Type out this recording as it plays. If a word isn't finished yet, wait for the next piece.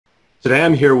Today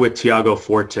I'm here with Tiago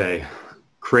Forte,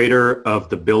 creator of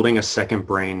the Building a Second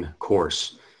Brain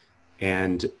course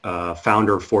and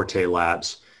founder of Forte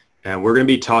Labs. And we're going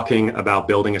to be talking about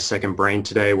building a second brain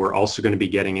today. We're also going to be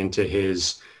getting into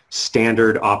his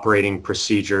standard operating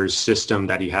procedures system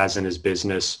that he has in his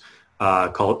business.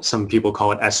 Some people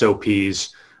call it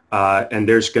SOPs. And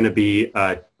there's going to be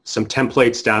some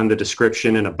templates down in the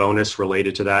description and a bonus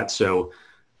related to that. So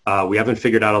we haven't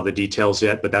figured out all the details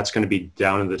yet, but that's going to be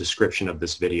down in the description of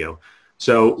this video.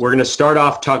 So we're going to start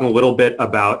off talking a little bit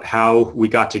about how we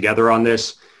got together on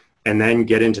this, and then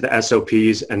get into the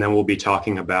SOPs, and then we'll be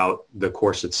talking about the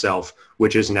course itself,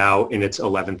 which is now in its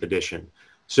 11th edition.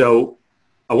 So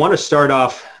I want to start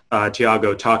off,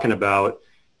 Tiago, talking about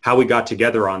how we got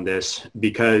together on this,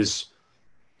 because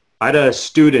I had a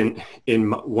student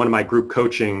in one of my group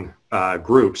coaching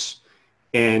groups,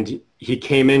 and he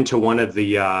came into one of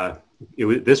the,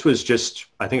 this was just,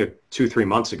 I think, 2-3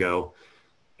 months ago,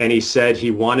 and he said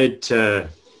he wanted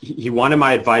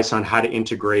my advice on how to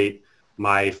integrate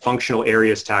my functional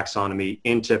areas taxonomy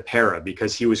into Para,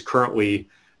 because he was currently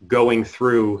going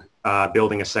through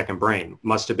building a second brain.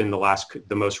 Must have been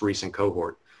the most recent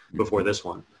cohort before this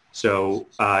one. So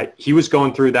he was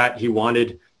going through that. He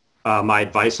wanted my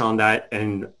advice on that,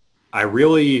 and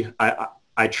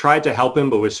I tried to help him,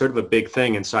 but it was sort of a big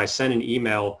thing. And so I sent an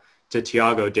email to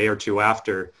Tiago a day or two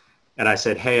after, and I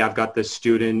said, hey, I've got this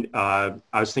student. I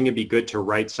was thinking it'd be good to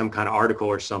write some kind of article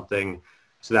or something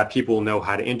so that people will know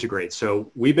how to integrate. So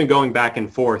we've been going back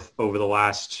and forth over the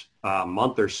last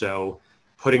month or so,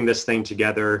 putting this thing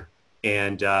together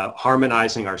and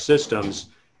harmonizing our systems.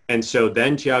 And so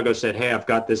then Tiago said, hey, I've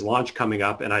got this launch coming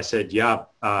up. And I said, yeah,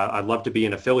 I'd love to be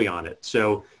an affiliate on it.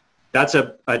 So that's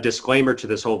a disclaimer to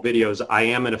this whole video is I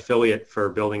am an affiliate for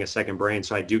Building a Second Brain.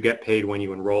 So I do get paid when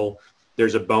you enroll.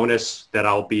 There's a bonus that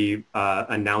I'll be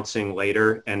announcing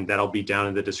later, and that'll be down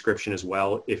in the description as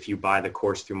well if you buy the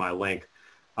course through my link.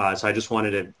 So I just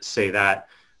wanted to say that.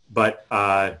 But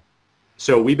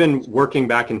so we've been working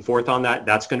back and forth on that.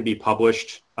 That's going to be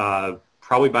published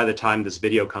probably by the time this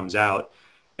video comes out.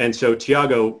 And so,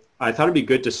 Tiago, I thought it'd be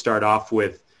good to start off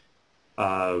with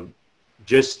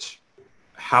just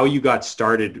how you got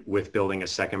started with building a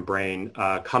second brain.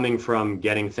 Coming from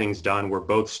Getting Things Done, we're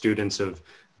both students of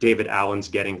David Allen's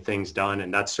Getting Things Done,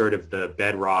 and that's sort of the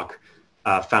bedrock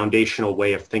foundational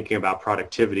way of thinking about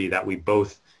productivity that we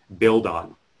both build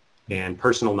on, and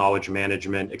personal knowledge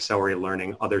management, accelerated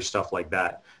learning, other stuff like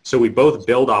that. So we both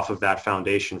build off of that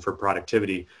foundation for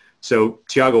productivity. So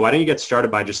Tiago, why don't you get started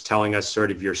by just telling us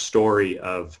sort of your story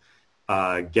of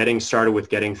getting started with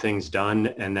Getting Things Done,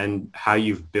 and then how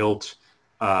you've built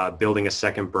building a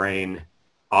second brain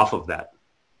off of that.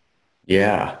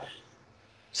 Yeah.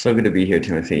 So good to be here,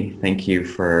 Timothy. Thank you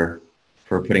for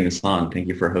putting this on. Thank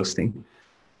you for hosting.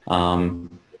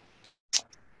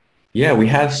 Yeah, we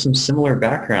have some similar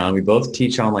background. We both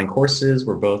teach online courses.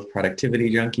 We're both productivity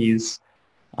junkies.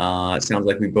 It sounds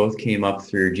like we both came up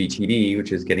through GTD,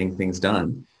 which is Getting Things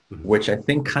Done, which I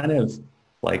think kind of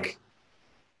like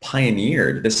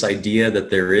pioneered this idea that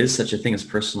there is such a thing as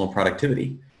personal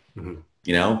productivity.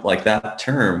 You know, like that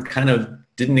term kind of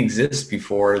didn't exist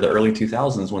before the early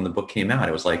 2000s when the book came out.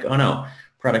 It was like, oh no,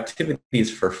 productivity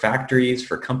is for factories,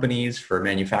 for companies, for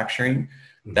manufacturing.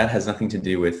 That has nothing to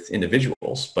do with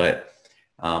individuals. But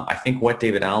I think what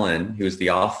David Allen, who is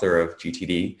the author of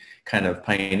GTD, kind of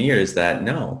pioneered is that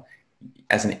no,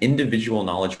 as an individual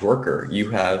knowledge worker,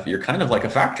 you're kind of like a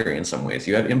factory in some ways.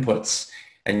 You have inputs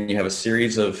and you have a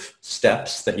series of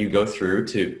steps that you go through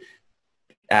to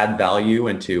add value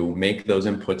and to make those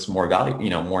inputs more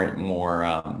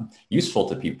more useful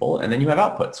to people. And then you have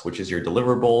outputs, which is your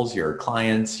deliverables, your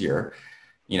clients, your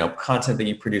content that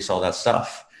you produce, all that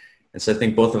stuff. And so I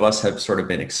think both of us have sort of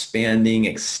been expanding,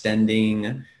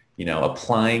 extending,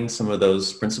 applying some of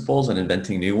those principles and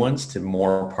inventing new ones to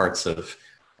more parts of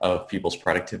people's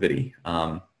productivity.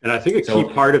 And I think a key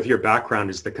part of your background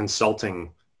is the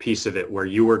consulting piece of it, where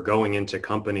you were going into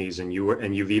companies and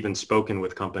you've even spoken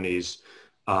with companies.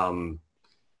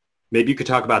 Maybe you could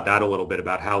talk about that a little bit,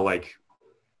 about how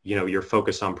your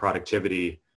focus on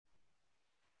productivity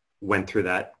went through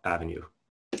that avenue.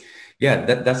 Yeah,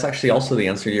 that's actually also the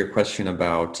answer to your question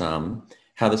about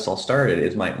how this all started.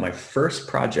 Is my first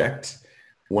project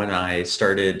when I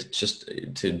started just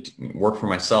to work for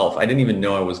myself. I didn't even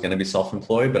know I was going to be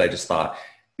self-employed, but I just thought,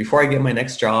 before I get my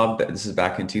next job, this is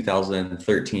back in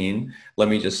 2013, let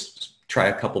me just try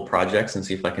a couple projects and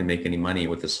see if I can make any money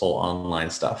with this whole online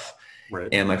stuff. Right.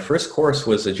 And my first course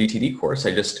was a GTD course.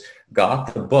 I just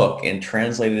got the book and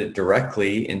translated it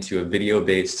directly into a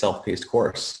video-based self-paced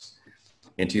course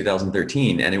in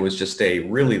 2013. And it was just a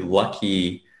really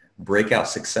lucky breakout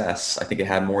success. I think it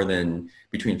had more than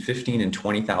between 15 and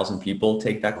 20,000 people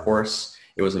take that course.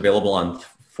 It was available on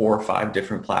 4 or 5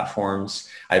 different platforms.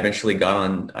 I eventually got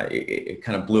on, it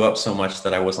kind of blew up so much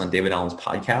that I was on David Allen's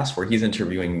podcast where he's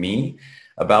interviewing me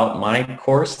about my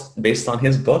course based on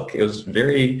his book. It was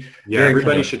very, yeah,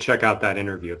 everybody should check out that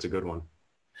interview. It's a good one.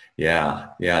 Yeah,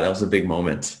 that was a big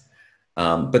moment.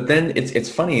 But then it's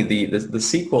funny, the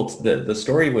sequel, the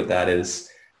story with that is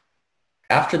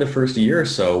after the first year or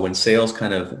so, when sales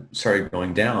kind of started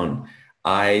going down,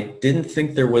 I didn't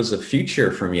think there was a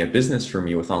future for me, a business for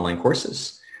me with online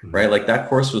courses, right? Like that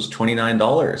course was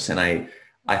 $29. And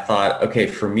I thought, okay,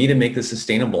 for me to make this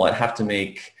sustainable, I'd have to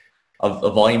make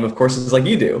a volume of courses like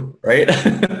you do, right?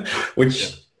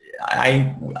 Which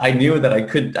I knew that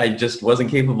I just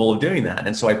wasn't capable of doing that.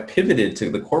 And so I pivoted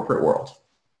to the corporate world.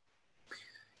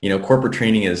 Corporate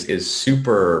training is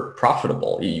super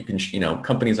profitable. You can,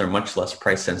 companies are much less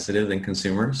price sensitive than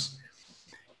consumers.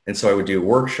 And so I would do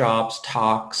workshops,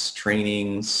 talks,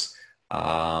 trainings,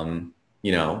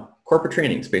 corporate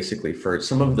trainings basically for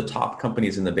some of the top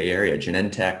companies in the Bay Area,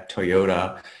 Genentech,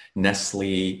 Toyota,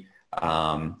 Nestle,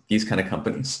 these kind of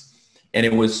companies. And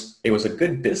it was a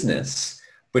good business,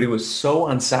 but it was so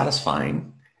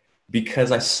unsatisfying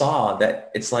because I saw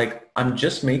that it's like, I'm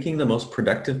just making the most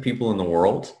productive people in the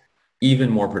world even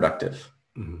more productive.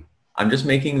 Mm-hmm. I'm just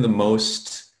making the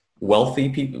most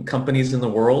wealthy companies in the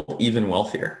world even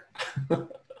wealthier.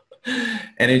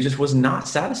 And it just was not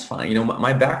satisfying.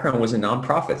 My background was in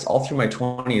nonprofits. All through my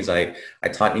 20s, I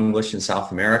taught English in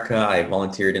South America. I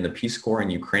volunteered in the Peace Corps in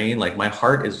Ukraine. Like my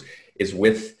heart is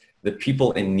with the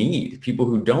people in need, people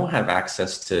who don't have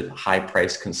access to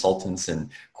high-priced consultants and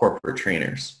corporate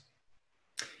trainers.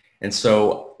 And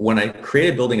so when I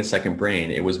created Building a Second Brain,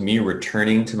 it was me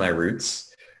returning to my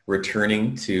roots,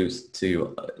 returning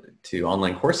to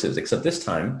online courses, except this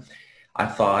time I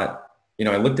thought,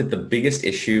 I looked at the biggest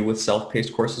issue with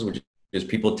self-paced courses, which is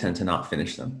people tend to not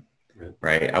finish them,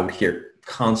 right? I would hear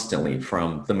constantly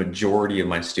from the majority of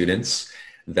my students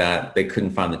that they couldn't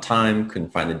find the time,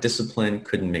 couldn't find the discipline,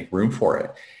 couldn't make room for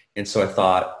it. And so I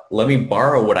thought, let me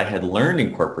borrow what I had learned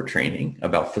in corporate training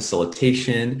about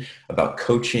facilitation, about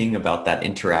coaching, about that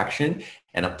interaction,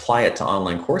 and apply it to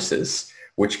online courses,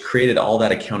 which created all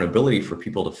that accountability for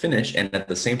people to finish, and at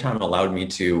the same time allowed me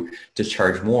to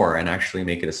charge more and actually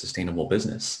make it a sustainable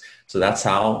business. So that's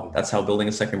how Building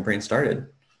a Second Brain started.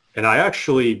 And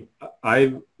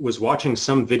I was watching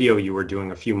some video you were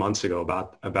doing a few months ago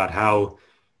about how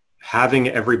having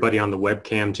everybody on the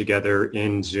webcam together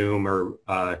in Zoom or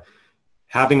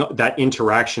having that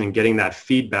interaction and getting that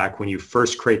feedback when you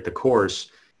first create the course,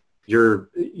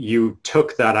 you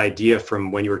took that idea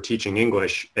from when you were teaching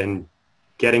English, and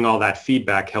getting all that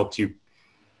feedback helped you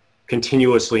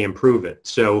continuously improve it.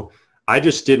 So I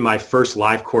just did my first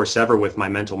live course ever with my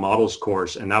mental models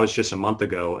course, and that was just a month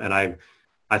ago. And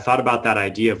I thought about that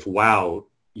idea of, wow,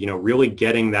 really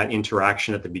getting that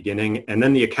interaction at the beginning. And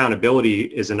then the accountability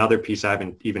is another piece I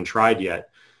haven't even tried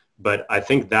yet. But I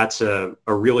think that's a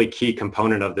really key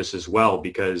component of this as well,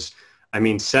 because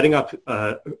setting up,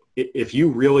 if you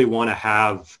really want to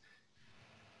have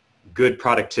good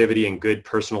productivity and good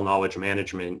personal knowledge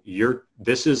management,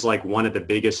 this is like one of the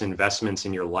biggest investments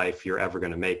in your life you're ever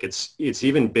going to make. It's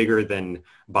even bigger than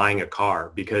buying a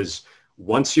car, because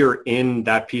once you're in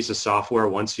that piece of software,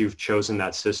 once you've chosen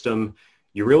that system,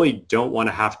 you really don't want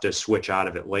to have to switch out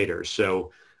of it later.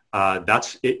 So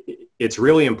it's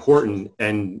really important.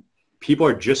 And people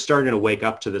are just starting to wake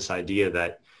up to this idea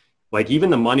that, like, even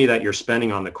the money that you're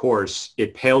spending on the course,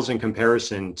 it pales in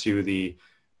comparison to the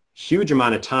huge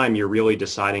amount of time you're really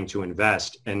deciding to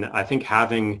invest. And I think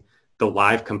having the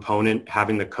live component,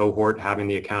 having the cohort, having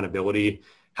the accountability,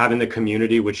 having the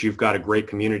community, which you've got a great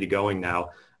community going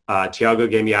now. Tiago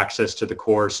gave me access to the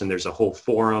course, and there's a whole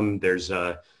forum.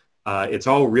 It's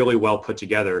all really well put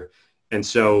together. And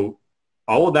so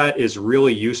all of that is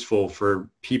really useful for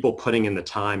people putting in the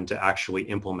time to actually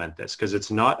implement this, because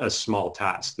it's not a small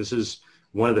task. This is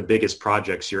one of the biggest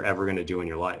projects you're ever going to do in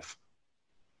your life.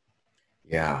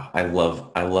 Yeah, I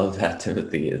love that,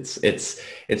 Timothy.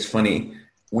 It's funny.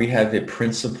 We have a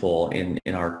principle in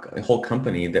our whole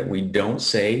company that we don't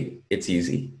say it's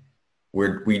easy.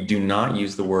 We do not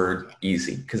use the word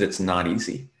easy, because it's not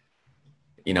easy.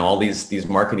 All these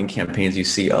marketing campaigns you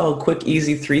see, quick,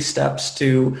 easy 3 steps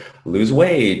to lose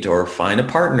weight or find a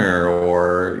partner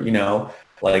or,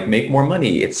 like make more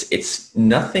money. It's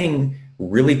nothing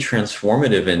really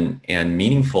transformative and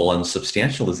meaningful and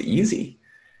substantial is easy.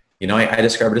 I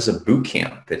describe it as a boot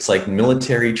camp. It's like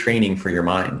military training for your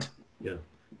mind. Yeah.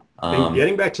 And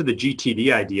getting back to the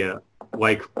GTD idea,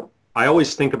 like I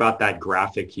always think about that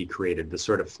graphic he created, the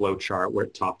sort of flow chart where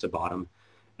top to bottom,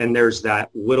 and there's that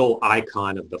little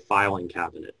icon of the filing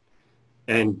cabinet.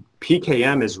 And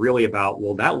PKM is really about,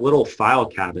 well, that little file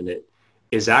cabinet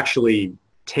is actually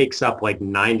takes up like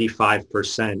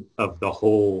 95% of the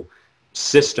whole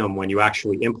system when you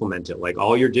actually implement it. Like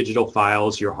all your digital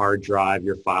files, your hard drive,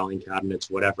 your filing cabinets,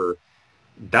 whatever,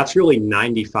 that's really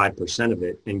 95% of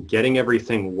it. And getting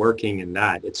everything working in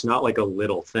that, it's not like a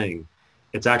little thing.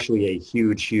 It's actually a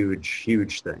huge, huge,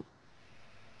 huge thing.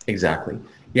 Exactly.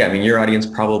 Yeah, I mean, your audience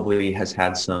probably has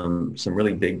had some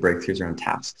really big breakthroughs around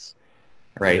tasks,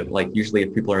 right? Yep. Like usually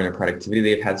if people are in their productivity,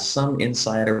 they've had some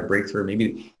insight or breakthrough,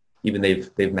 maybe even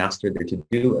they've mastered their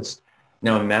to-do list.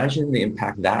 Now imagine the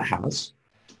impact that has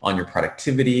on your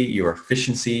productivity, your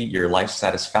efficiency, your life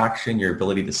satisfaction, your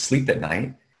ability to sleep at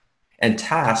night. And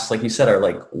tasks, like you said, are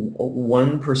like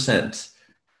 1%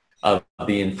 of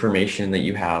the information that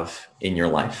you have in your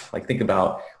life. Like think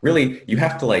about, really, you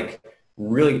have to like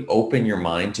really open your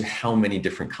mind to how many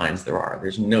different kinds there are.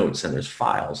 There's notes and there's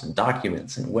files and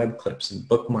documents and web clips and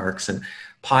bookmarks and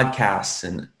podcasts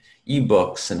and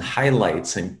ebooks and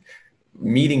highlights and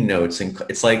meeting notes. And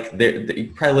it's like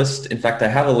you probably list, in fact, I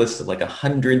have a list of like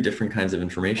 100 different kinds of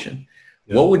information.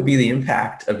 Yep. What would be the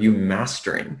impact of you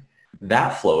mastering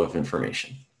that flow of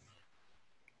information?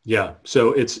 Yeah,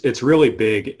 so it's really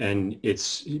big, and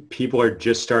people are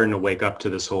just starting to wake up to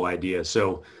this whole idea.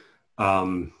 So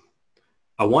I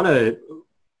want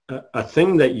a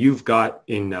thing that you've got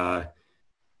in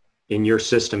your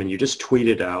system, and you just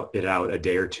tweeted it out a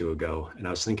day or two ago, and I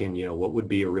was thinking, what would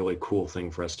be a really cool thing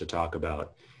for us to talk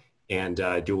about, and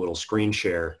do a little screen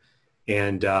share,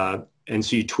 and so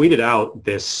you tweeted out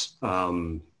this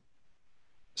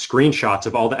screenshots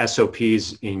of all the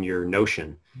SOPs in your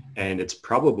Notion, and it's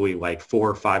probably like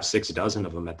 4, 5, 6 dozen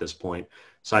of them at this point.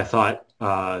 So I thought,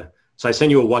 so I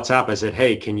sent you a WhatsApp. I said,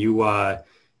 hey, can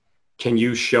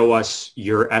you show us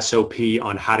your SOP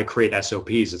on how to create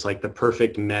SOPs? It's like the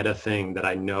perfect meta thing that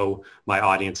I know my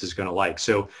audience is going to like.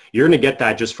 So you're going to get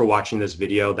that just for watching this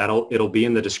video. It'll be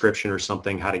in the description or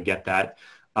something, how to get that.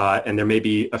 And there may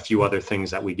be a few other things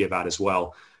that we give out as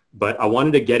well. But I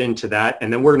wanted to get into that,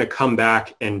 and then we're going to come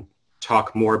back and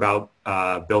talk more about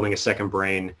building a second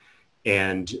brain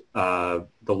and the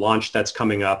launch that's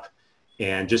coming up,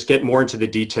 and just get more into the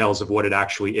details of what it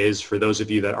actually is. For those of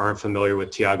you that aren't familiar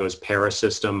with Tiago's para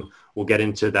system, we'll get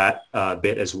into that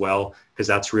bit as well, because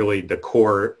that's really the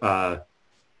core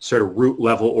sort of root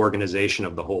level organization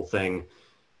of the whole thing.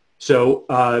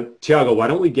 So Tiago, why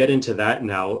don't we get into that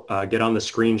now, get on the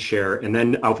screen share, and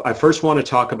then I first want to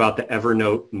talk about the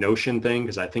Evernote Notion thing,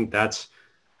 because I think that's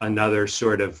another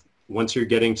sort of, once you're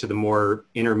getting to the more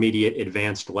intermediate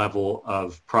advanced level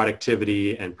of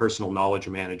productivity and personal knowledge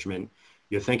management,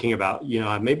 you're thinking about,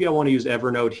 maybe I want to use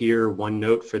Evernote here,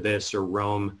 OneNote for this, or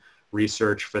Roam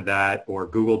Research for that, or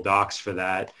Google Docs for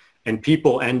that. And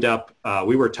people end up,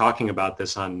 we were talking about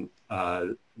this on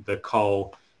the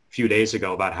call few days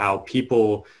ago, about how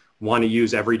people want to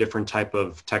use every different type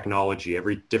of technology,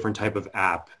 every different type of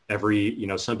app,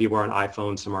 some people are on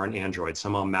iPhone, some are on Android,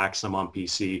 some on Mac, some on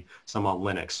PC, some on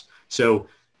Linux. So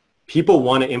people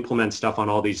want to implement stuff on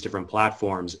all these different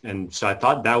platforms. And so I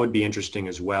thought that would be interesting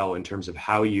as well, in terms of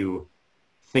how you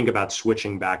think about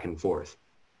switching back and forth.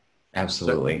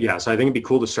 Absolutely. So I think it'd be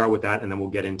cool to start with that, and then we'll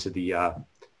get into the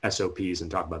SOPs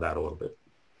and talk about that a little bit.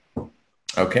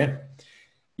 Okay.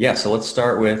 Yeah, so let's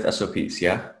start with SOPs,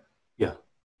 yeah? Yeah.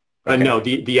 Okay. No,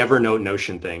 the Evernote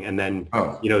Notion thing, and then,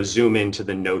 zoom into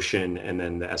the Notion and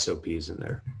then the SOPs in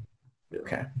there. Yeah.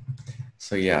 Okay.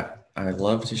 So yeah, I'd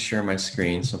love to share my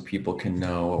screen so people can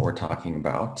know what we're talking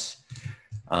about.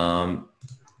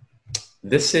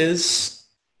 This is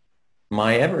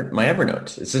my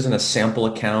Evernote. This isn't a sample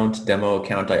account, demo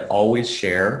account. I always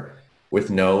share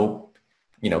with no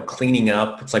cleaning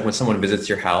up. It's like when someone visits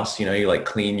your house, you like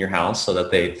clean your house so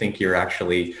that they think you're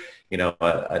actually,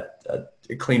 a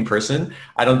clean person.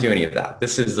 I don't do any of that.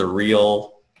 This is the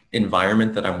real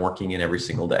environment that I'm working in every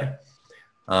single day.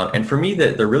 And for me,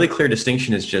 the really clear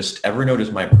distinction is just Evernote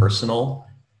is my personal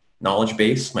knowledge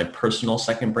base, my personal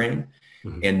second brain,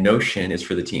 and Notion is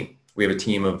for the team. We have a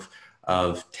team of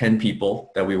 10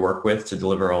 people that we work with to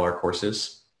deliver all our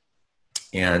courses.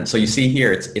 And so you see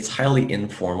here, it's highly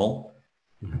informal.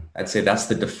 I'd say that's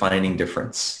the defining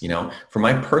difference. For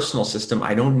my personal system,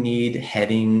 I don't need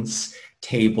headings,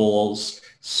 tables,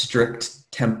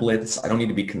 strict templates. I don't need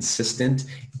to be consistent.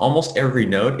 Almost every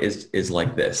note is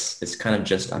like this. It's kind of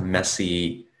just a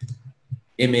messy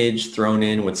image thrown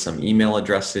in with some email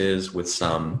addresses, with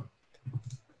some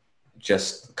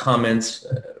just comments,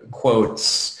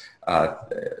 quotes,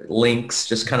 links,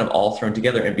 just kind of all thrown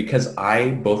together. And because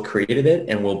I both created it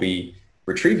and will be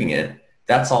retrieving it,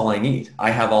 that's all I need.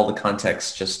 I have all the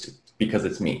context just because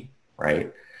it's me,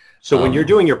 right? So when you're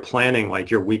doing your planning,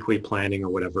 like your weekly planning or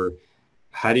whatever,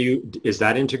 is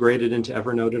that integrated into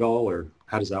Evernote at all, or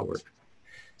how does that work?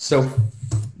 So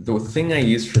the thing I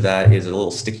use for that is a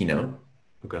little sticky note.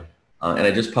 Okay. And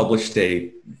I just published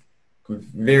a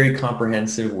very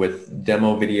comprehensive with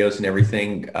demo videos and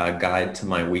everything guide to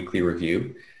my weekly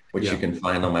review, which you can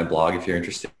find on my blog if you're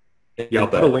interested. Yeah, I'll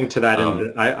put a link to that.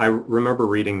 I remember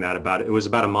reading that about it. It was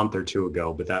about a month or two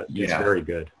ago, but it's very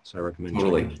good. So I recommend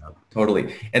checking it out.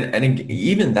 Totally. And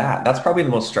even that's probably the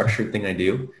most structured thing I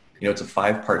do. You know, it's a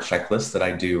 5-part checklist that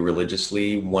I do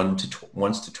religiously once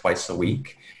to twice a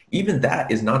week. Even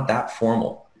that is not that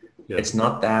formal. Yeah. It's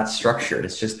not that structured.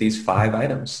 It's just these 5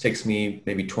 items. It takes me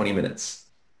maybe 20 minutes.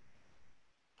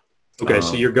 Okay,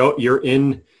 so you're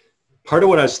in. Part of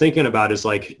what I was thinking about is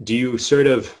like, do you sort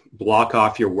of block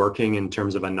off your working in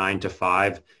terms of a 9 to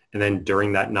 5, and then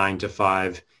during that 9 to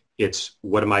 5, it's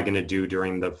what am I going to do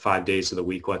during the 5 days of the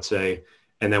week, let's say,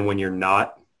 and then when you're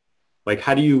not, like,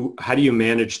 how do you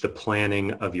manage the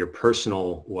planning of your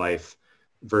personal life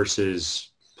versus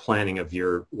planning of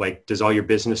your, like, does all your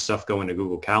business stuff go into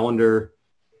Google Calendar?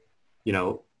 You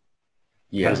know,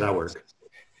 how does that work?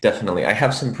 Definitely. I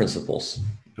have some principles.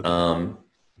 Okay.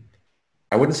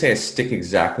 I wouldn't say I stick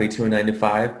exactly to a 9 to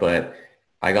 5, but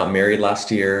I got married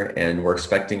last year and we're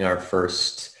expecting our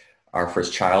first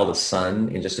child, a son,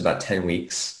 in just about 10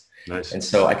 weeks. Nice. And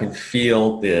so I can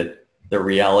feel the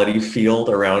reality field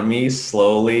around me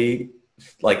slowly,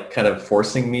 like kind of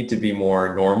forcing me to be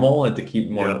more normal and to keep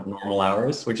more normal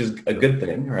hours, which is a good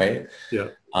thing, right? Yeah.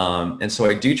 And so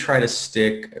I do try to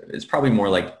stick, it's probably more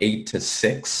like 8 to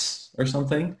 6 or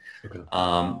something. Okay.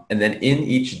 And then in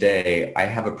each day, I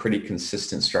have a pretty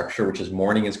consistent structure, which is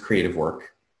morning is creative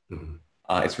work. Mm-hmm.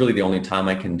 It's really the only time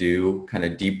I can do kind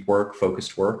of deep work,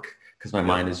 focused work, because my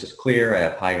mind is just clear. I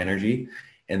have high energy.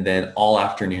 And then all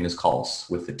afternoon is calls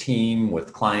with the team,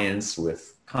 with clients,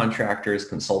 with contractors,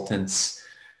 consultants.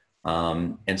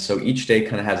 And so each day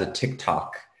kind of has a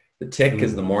tick-tock. The tick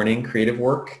is the morning creative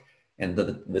work, and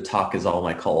the talk is all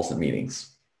my calls and meetings.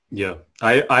 Yeah,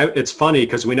 it's funny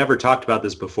because we never talked about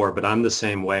this before, but I'm the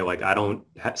same way. Like, I don't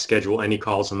schedule any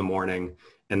calls in the morning,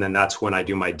 and then that's when I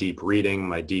do my deep reading,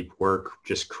 my deep work,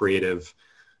 just creative,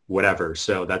 whatever.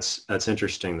 So that's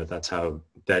interesting that's how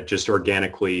that just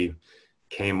organically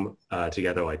came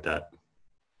together like that.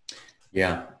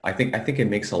 Yeah, I think it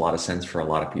makes a lot of sense for a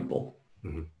lot of people.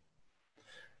 Mm-hmm.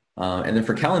 And then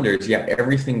for calendars,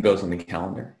 everything goes on the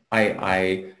calendar.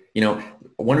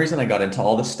 One reason I got into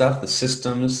all this stuff, the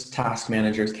systems, task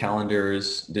managers,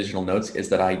 calendars, digital notes, is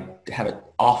that I have an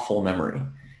awful memory.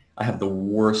 I have the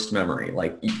worst memory.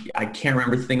 Like, I can't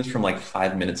remember things from like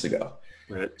 5 minutes ago.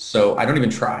 Right. So I don't even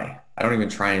try. I don't even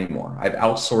try anymore. I've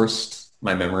outsourced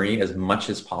my memory as much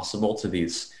as possible to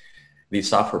these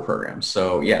software programs.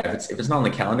 So if it's not on the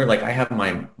calendar, like I have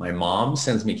my mom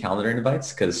sends me calendar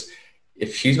invites, because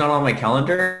if she's not on my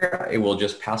calendar, it will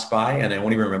just pass by and I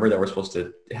won't even remember that we're supposed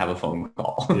to have a phone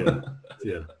call.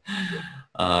 Yeah.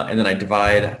 And then I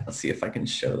divide, let's see if I can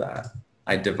show that.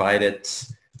 I divide it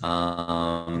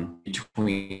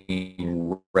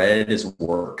between red is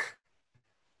work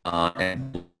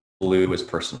and blue is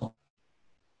personal.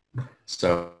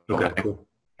 So cool.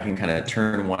 I can kind of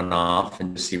turn one off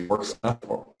and just see work stuff,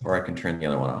 or I can turn the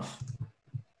other one off.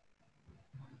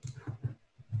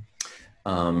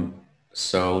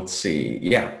 So let's see.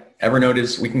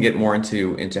 Evernote we can get more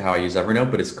into how I use Evernote,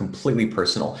 but it's completely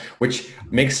personal, which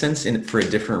makes sense for a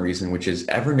different reason, which is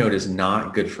Evernote is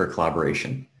not good for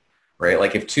collaboration, right?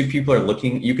 Like if 2 people are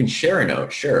looking, you can share a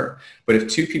note, sure. But if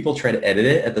 2 people try to edit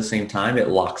it at the same time, it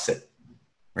locks it,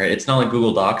 right? It's not like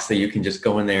Google Docs that you can just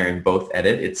go in there and both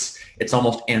edit. It's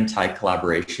almost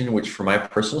anti-collaboration, which for my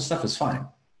personal stuff is fine,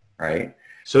 right?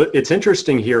 So it's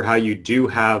interesting here how you do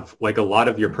have, like, a lot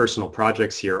of your personal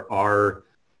projects here are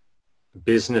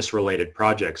business related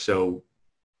projects. So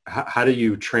how do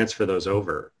you transfer those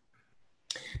over?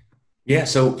 Yeah.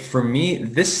 So for me,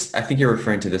 I think you're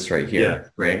referring to this right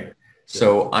here, right? Yeah.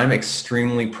 So I'm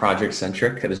extremely project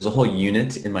centric. There's a whole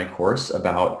unit in my course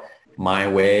about my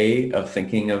way of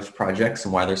thinking of projects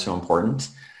and why they're so important.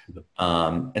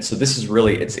 And so this is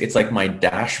really, it's like my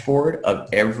dashboard of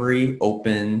every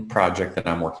open project that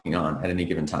I'm working on at any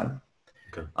given time.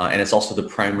 Okay. And it's also the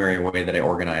primary way that I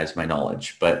organize my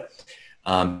knowledge. But,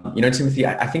 Timothy,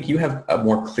 I think you have a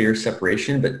more clear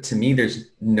separation, but to me,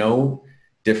 there's no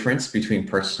difference between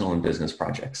personal and business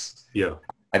projects. Yeah.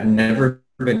 I've never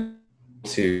been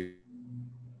to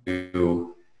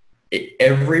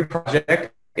every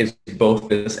project is both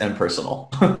business and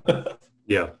personal.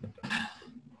 Yeah.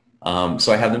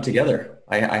 So I have them together.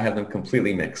 I have them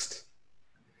completely mixed.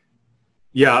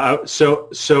 Yeah.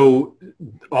 So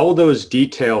all of those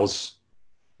details,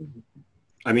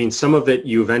 I mean, some of it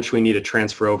you eventually need to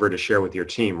transfer over to share with your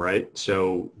team, right?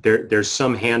 So there's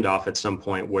some handoff at some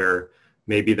point where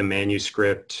maybe the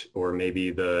manuscript or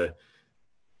maybe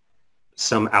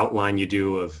some outline you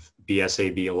do of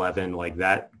BSAB 11, like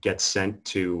that gets sent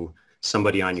to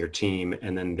somebody on your team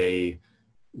and then they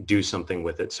do something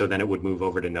with it. So then it would move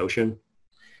over to Notion.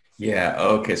 Yeah.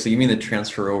 Okay. So you mean the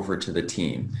transfer over to the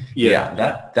team? Yeah.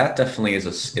 Yeah. That definitely is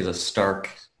a stark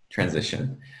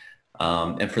transition.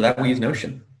 And for that we use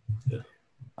Notion.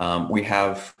 Yeah. We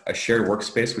have a shared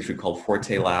workspace which we call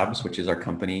Forte Labs, which is our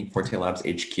company, Forte Labs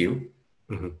HQ.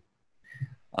 Mm-hmm.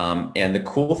 And the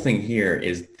cool thing here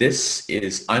is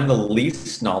I'm the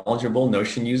least knowledgeable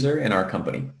Notion user in our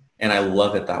company. And I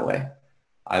love it that way.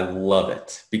 I love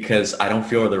it because I don't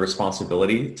feel the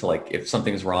responsibility to, like, if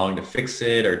something's wrong, to fix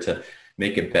it or to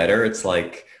make it better. It's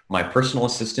like my personal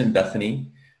assistant,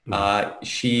 Bethany,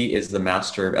 she is the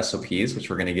master of SOPs, which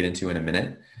we're going to get into in a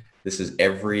minute. This is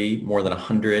more than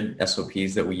 100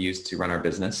 SOPs that we use to run our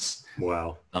business.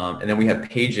 Wow. And then we have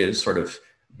pages, sort of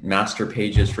master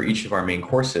pages for each of our main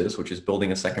courses, which is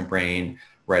Building a Second Brain,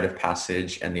 Rite of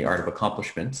Passage, and The Art of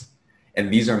Accomplishment. And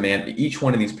these are each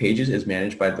one of these pages is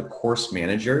managed by the course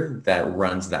manager that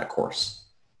runs that course.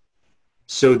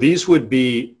 So these would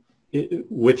be,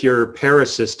 with your para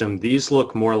system, these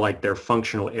look more like they're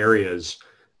functional areas,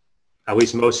 at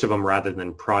least most of them, rather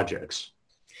than projects.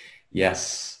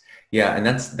 Yes. Yeah. And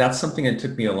that's something that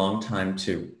took me a long time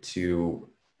to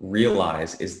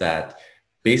realize, is that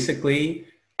basically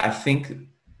I think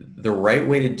the right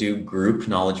way to do group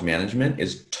knowledge management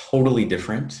is totally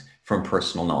different from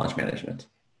personal knowledge management.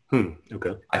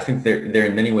 Okay. I think they're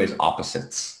in many ways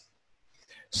opposites.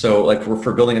 So like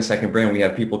for Building a Second Brain, we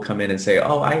have people come in and say,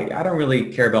 oh, I don't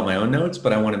really care about my own notes,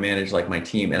 but I want to manage like my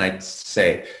team. And I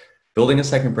say, Building a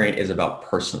Second Brain is about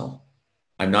personal.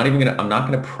 I'm not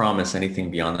going to promise anything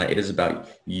beyond that. It is about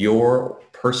your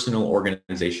personal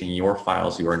organization, your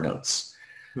files, your notes.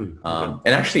 Okay. And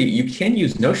actually you can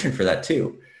use Notion for that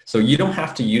too. So you don't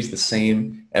have to use the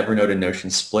same Evernote and Notion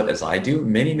split as I do.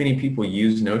 Many people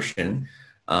use Notion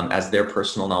as their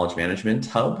personal knowledge management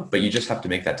hub, but you just have to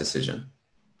make that decision.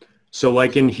 So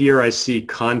like in here, I see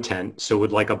content. So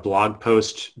would like a blog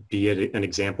post be an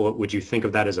example? Would you think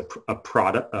of that as a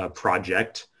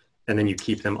project, and then you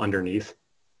keep them underneath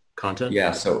content?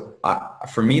 Yeah. So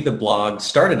for me, the blog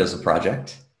started as a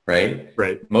project, right?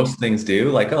 Right. Most things do,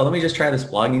 like, oh, let me just try this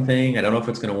blogging thing. I don't know if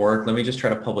it's going to work. Let me just try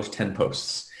to publish 10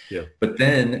 posts. Yeah. But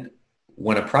then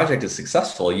when a project is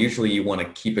successful, usually you want to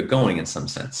keep it going in some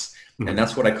sense. Mm-hmm. And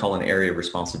that's what I call an area of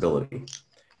responsibility.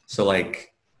 So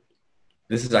like,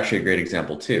 this is actually a great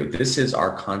example too. This is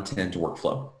our content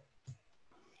workflow.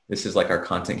 This is like our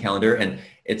content calendar. And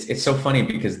it's so funny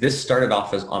because this started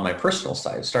off as on my personal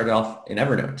side. It started off in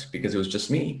Evernote because it was just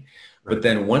me. Right. But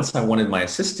then once I wanted my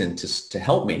assistant to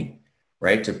help me,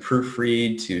 right, to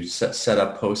proofread, to set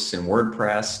up posts in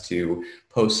WordPress, to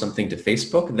post something to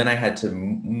Facebook, then I had to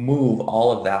move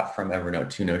all of that from Evernote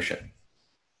to Notion.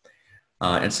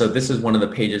 And so this is one of the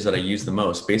pages that I use the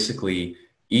most. Basically,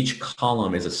 each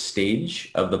column is a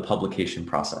stage of the publication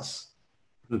process,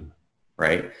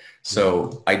 right?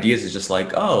 So ideas is just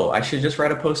like, oh, I should just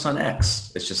write a post on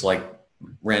X. It's just like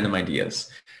random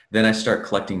ideas. Then I start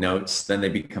collecting notes. Then they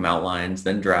become outlines,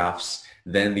 then drafts.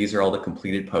 Then these are all the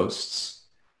completed posts.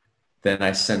 Then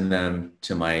I send them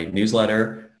to my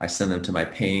newsletter. I send them to my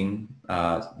paying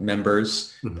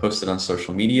members, post it on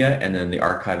social media, and then the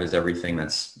archive is everything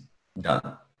that's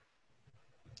done.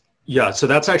 Yeah, so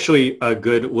that's actually a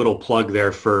good little plug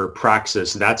there for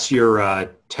Praxis. That's your, I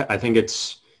think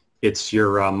it's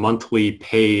your monthly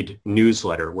paid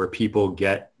newsletter where people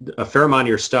get a fair amount of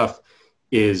your stuff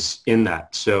is in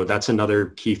that. So that's another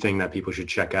key thing that people should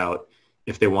check out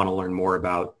if they want to learn more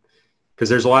about, because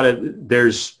there's a lot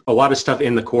of stuff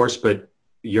in the course, but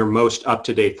your most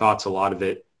up-to-date thoughts, a lot of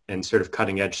it and sort of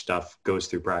cutting edge stuff goes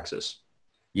through Praxis.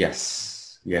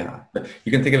 Yes. Yeah.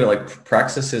 You can think of it like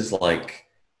Praxis is like,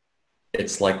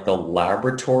 it's like the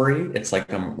laboratory. It's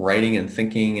like I'm writing and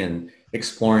thinking and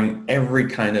exploring every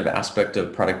kind of aspect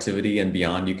of productivity and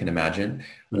beyond you can imagine.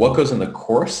 What goes in the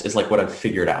course is like what I've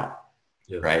figured out,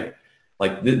 right?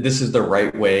 Like this is the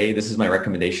right way. This is my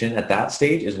recommendation. At that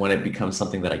stage is when it becomes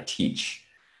something that I teach.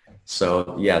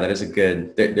 So yeah, that is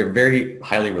they're very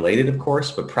highly related, of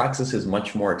course, but Praxis is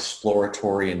much more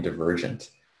exploratory and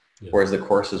divergent, whereas the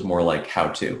course is more like how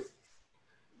to.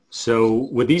 So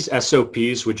with these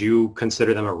SOPs, would you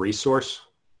consider them a resource?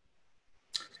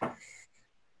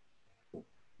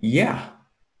 Yeah.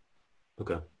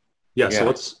 Okay. Yeah. So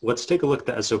Yeah. let's take a look at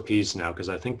the SOPs now, because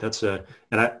I think that's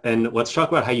and let's talk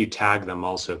about how you tag them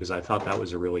also, because I thought that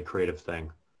was a really creative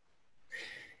thing.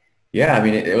 Yeah, I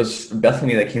mean, it was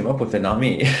Bethany that came up with it, not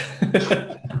me.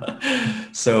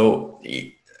 So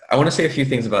I want to say a few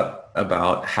things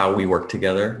about how we work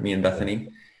together, me and Yeah. Bethany.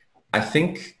 I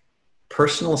think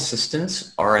personal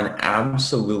assistants are an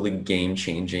absolutely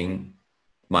game-changing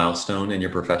milestone in your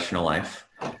professional life.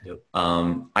 Yep.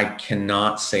 I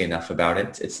cannot say enough about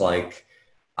it. It's like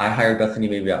I hired Bethany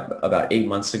maybe about 8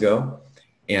 months ago.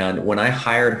 And when I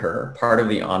hired her, part of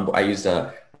the I used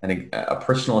a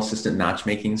personal assistant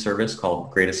matchmaking service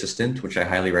called Great Assistant, which I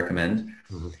highly recommend.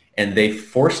 Hmm. And they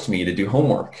forced me to do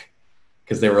homework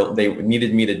because they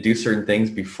needed me to do certain things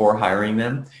before hiring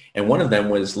them. And one of them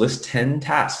was list 10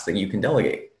 tasks that you can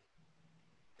delegate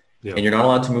and Yep. you're not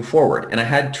allowed to move forward. And I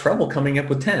had trouble coming up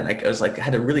with 10. I was like, I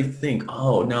had to really think,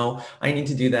 oh no, I need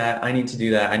to do that. I need to do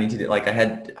that. I need to do, like, I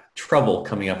had trouble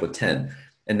coming up with 10.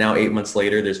 And now 8 months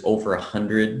later, there's over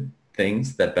 100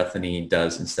 things that Bethany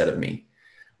does instead of me.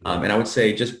 Yeah. And I would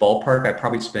say just ballpark, I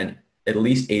probably spent at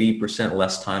least 80%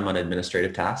 less time on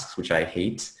administrative tasks, which I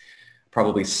hate.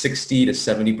 Probably 60 to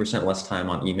 70% less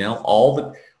time on email. All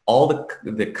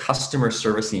the customer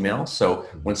service emails. So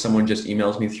when someone just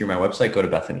emails me through my website, go to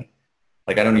Bethany.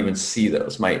 Like I don't even see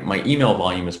those. My email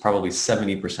volume is probably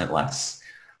 70% less.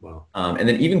 Wow. And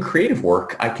then even creative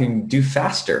work, I can do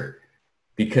faster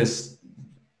because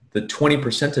the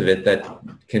 20% of it that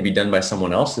can be done by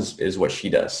someone else is what she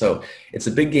does. So it's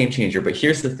a big game changer. But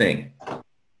here's the thing.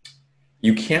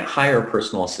 You can't hire a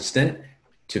personal assistant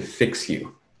to fix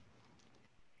you,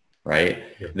 right?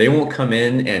 Yeah. They won't come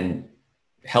in and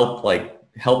help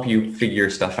you figure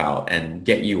stuff out and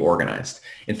get you organized.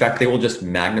 In fact, they will just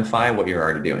magnify what you're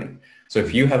already doing. So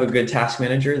if you have a good task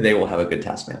manager, they will have a good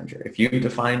task manager. If you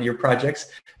define your projects,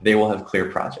 they will have clear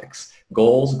projects.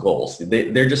 Goals.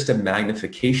 They're just a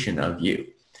magnification of you.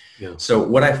 Yeah. So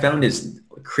what I found is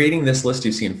creating this list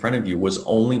you see in front of you was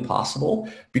only possible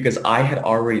because I had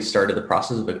already started the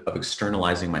process of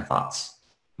externalizing my thoughts,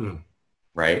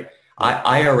 right?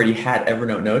 I already had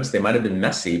Evernote notes. They might have been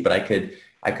messy, but I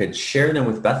could share them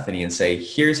with Bethany and say,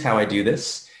 here's how I do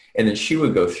this. And then she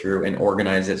would go through and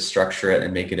organize it, structure it,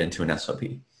 and make it into an SOP.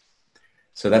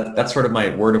 So that's sort of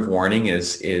my word of warning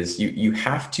is you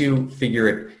have to figure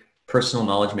it, personal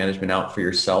knowledge management, out for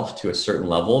yourself to a certain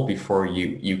level before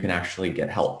you can actually get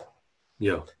help.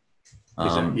 Yeah.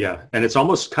 Yeah. And it's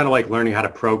almost kind of like learning how to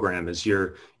program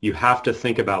you have to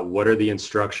think about what are the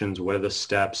instructions, what are the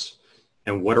steps,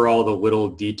 and what are all the little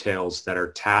details that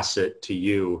are tacit to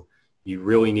you. You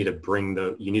really need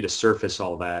to you need to surface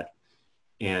all that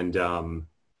and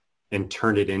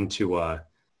turn it into an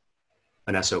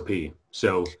SOP.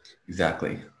 So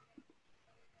exactly.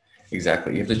 You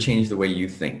have to change the way you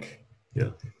think.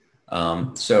 yeah.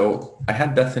 So I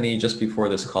had Bethany just before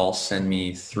this call send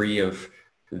me 3 of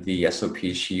the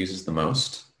SOPs she uses the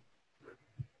most.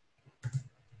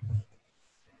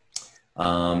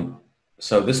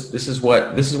 So this is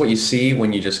what you see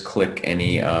when you just click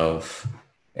any of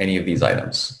these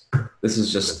items. This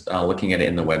is just looking at it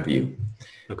in the web view.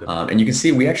 Okay. And you can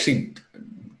see we actually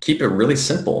keep it really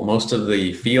simple. Most of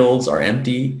the fields are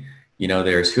empty. You know,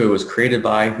 there's who it was created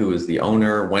by, who was the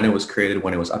owner, when it was created,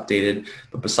 when it was updated.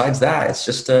 But besides that, it's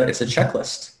just it's a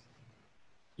checklist.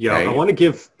 Yeah, right? I want to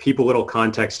give people a little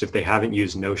context if they haven't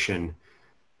used Notion.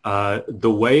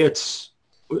 The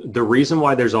reason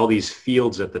why there's all these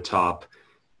fields at the top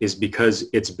is because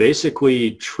it's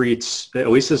basically treats, at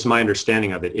least this is my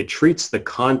understanding of it, it treats the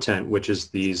content, which is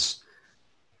these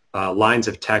lines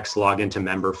of text, log into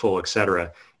member, full,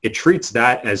 etc. It treats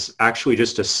that as actually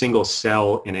just a single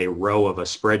cell in a row of a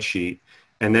spreadsheet.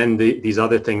 And then these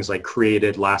other things like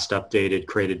created, last updated,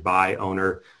 created by,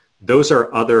 owner, those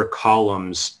are other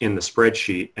columns in the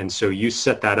spreadsheet. And so you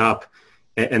set that up,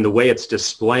 and the way it's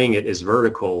displaying it is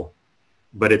vertical,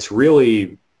 but it's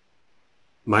really,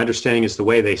 my understanding is the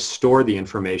way they store the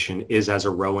information is as a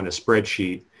row in a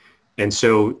spreadsheet. And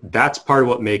so that's part of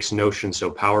what makes Notion so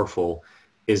powerful,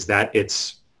 is that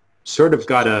it's sort of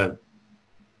got a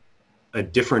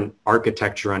different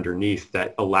architecture underneath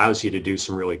that allows you to do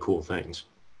some really cool things.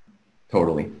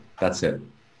 Totally. That's it.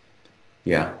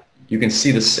 Yeah. You can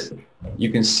see the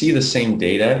same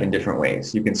data in different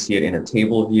ways. You can see it in a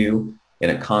table view, in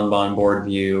a Kanban board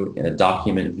view, in a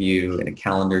document view, in a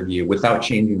calendar view, without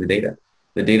changing the data.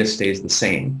 The data stays the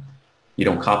same. You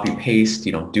don't copy paste,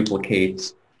 you don't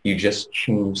duplicate, you just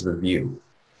change the view.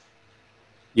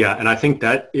 Yeah, and I think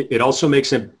that it also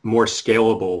makes it more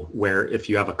scalable, where if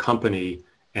you have a company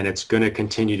and it's going to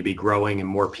continue to be growing and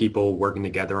more people working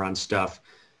together on stuff,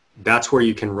 that's where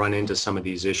you can run into some of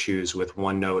these issues with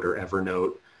OneNote or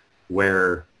Evernote,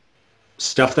 where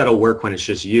stuff that'll work when it's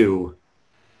just you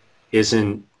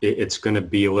it's going to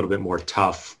be a little bit more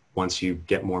tough once you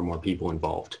get more and more people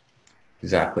involved.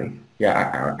 Exactly.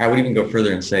 Yeah, I would even go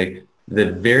further and say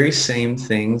the very same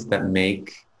things that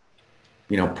make,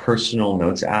 personal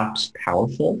notes apps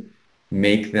powerful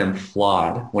make them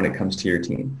flawed when it comes to your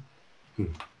team. Like,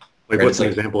 right? What's an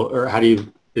example, or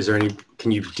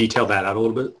can you detail that out a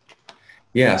little bit?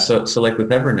 Yeah, so like with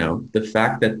Evernote, the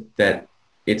fact that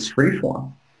it's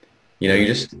freeform.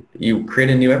 You create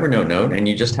a new Evernote note and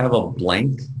you just have a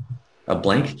blank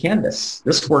canvas.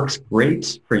 This works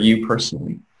great for you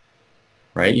personally,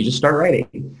 right? You just start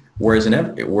writing. Whereas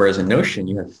in Notion,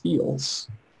 you have fields,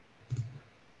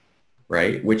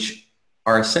 right? Which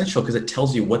are essential because it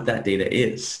tells you what that data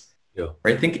is,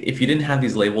 right? Think if you didn't have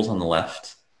these labels on the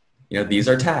left, these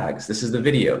are tags. This is the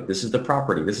video. This is the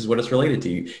property. This is what it's related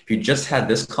to. If you just had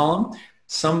this column,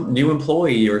 some new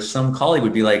employee or some colleague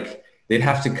would be like, they'd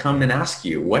have to come and ask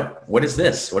you, what is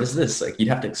this? What is this? Like, you'd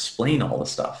have to explain all the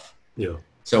stuff. Yeah.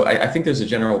 So I think there's a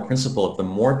general principle of the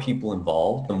more people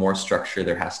involved, the more structure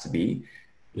there has to be.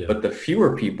 Yeah. But the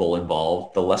fewer people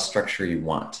involved, the less structure you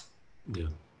want. Yeah.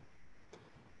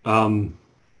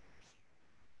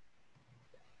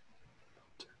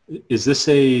 Is this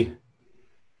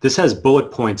has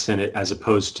bullet points in it as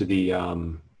opposed to the,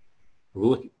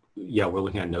 we're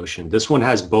looking at Notion. This one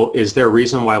has is there a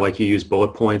reason why you use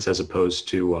bullet points as opposed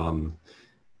to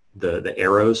the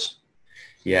arrows?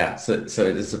 Yeah, so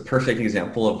it's a perfect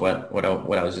example of what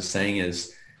I was just saying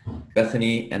is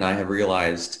Bethany and I have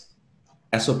realized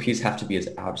SOPs have to be as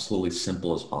absolutely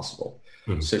simple as possible.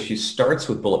 Mm-hmm. So she starts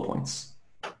with bullet points.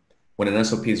 When an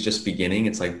SOP is just beginning,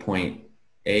 it's like point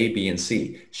A, B, and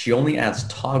C. She only adds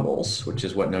toggles, which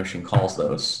is what Notion calls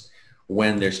those,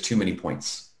 when there's too many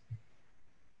points.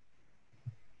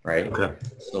 Right? Okay.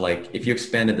 So if you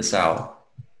expanded this out,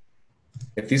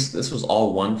 if this was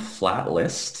all one flat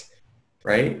list,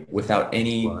 right, without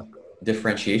any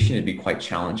differentiation, it'd be quite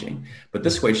challenging. But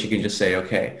this way she can just say,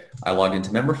 okay, I logged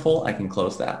into Memberful, I can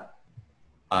close that.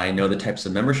 I know the types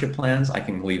of membership plans, I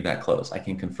can leave that closed. I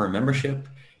can confirm membership.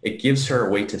 It gives her a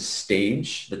way to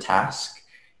stage the task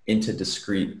into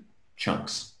discrete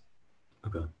chunks.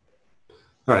 Okay. All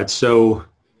right. So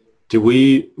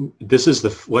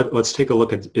let's take a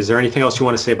look at, is there anything else you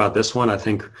want to say about this one? I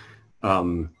think,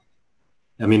 it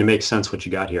makes sense what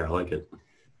you got here. I like it.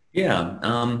 Yeah.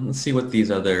 Let's see what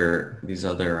these other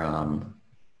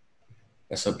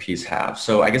SOPs have.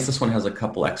 So I guess this one has a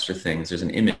couple extra things. There's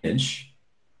an image.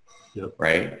 Yep.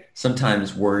 Right?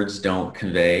 Sometimes words don't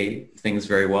convey things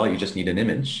very well. You just need an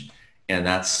image. And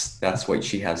that's what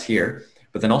she has here.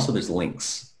 But then also there's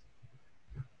links.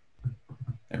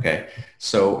 Okay.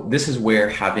 So this is where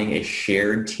having a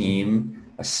shared team,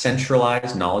 a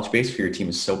centralized knowledge base for your team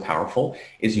is so powerful,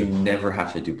 is you never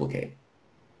have to duplicate.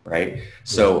 Right?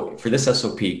 So for this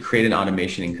SOP, create an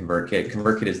automation in ConvertKit.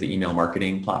 ConvertKit is the email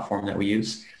marketing platform that we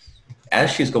use.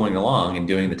 As she's going along and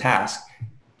doing the task,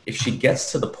 if she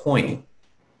gets to the point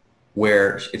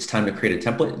where it's time to create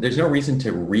a template, there's no reason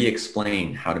to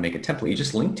re-explain how to make a template. You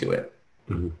just link to it.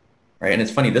 Mm-hmm. Right? And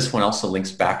it's funny, this one also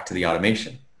links back to the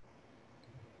automation.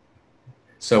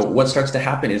 So what starts to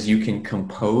happen is you can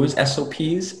compose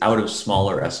SOPs out of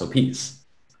smaller SOPs.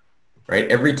 Right?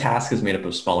 Every task is made up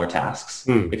of smaller tasks.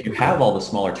 Mm. If you have all the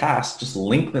smaller tasks, just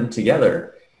link them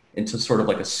together into sort of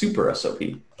like a super SOP.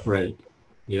 Right.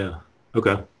 Yeah.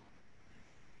 Okay.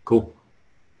 Cool.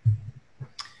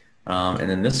 And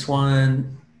then this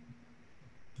one,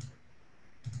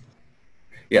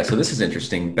 yeah, so this is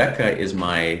interesting. Becca is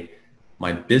my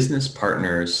business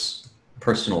partner's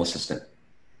personal assistant.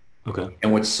 Okay.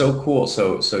 And what's so cool,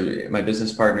 so my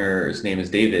business partner's name is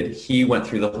David. He went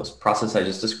through the process I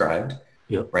just described,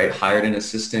 yep. Right? Hired an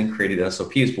assistant, created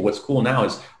SOPs. But what's cool now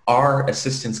is our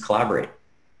assistants collaborate.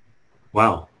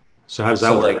 Wow. So how does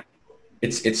that work?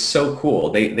 It's so cool.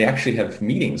 They actually have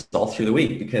meetings all through the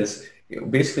week because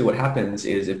basically what happens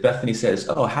is if Bethany says,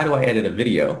 oh, how do I edit a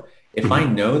video? If mm-hmm. I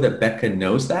know that Becca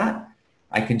knows that,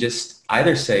 I can just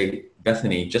either say,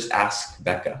 Bethany, just ask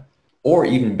Becca. Or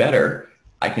even better,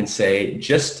 I can say,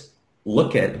 just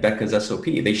look at Becca's SOP.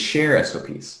 They share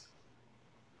SOPs,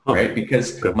 right?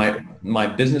 Because my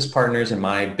business partners and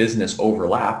my business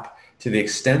overlap to the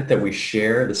extent that we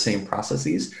share the same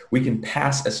processes, we can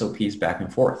pass SOPs back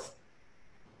and forth.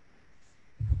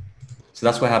 So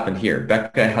that's what happened here.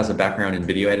 Becca has a background in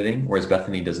video editing, whereas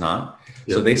Bethany does not.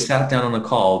 Yep. So they sat down on a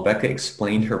call. Becca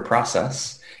explained her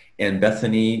process, and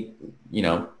Bethany,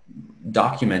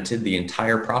 documented the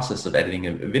entire process of editing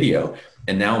a video.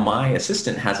 And now my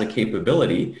assistant has a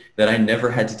capability that I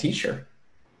never had to teach her.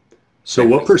 So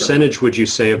what percentage would you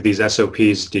say of these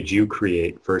SOPs did you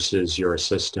create versus your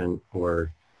assistant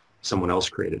or someone else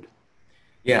created?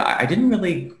 Yeah, I didn't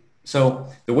really. So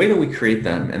the way that we create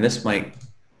them, and this might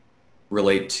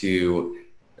relate to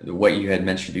what you had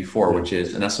mentioned before, which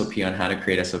is an SOP on how to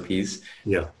create SOPs.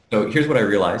 Yeah. So here's what I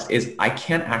realized is I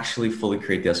can't actually fully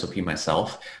create the SOP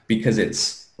myself because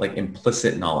it's like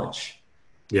implicit knowledge.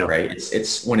 Yeah. Right.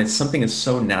 It's when it's something is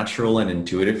so natural and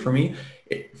intuitive for me,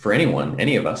 for anyone,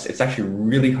 any of us, it's actually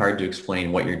really hard to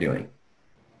explain what you're doing.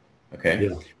 Okay.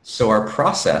 Yeah. So our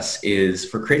process is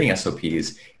for creating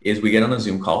SOPs is we get on a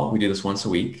Zoom call. We do this once a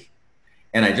week.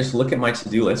 And I just look at my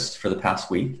to-do list for the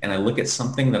past week and I look at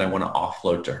something that I want to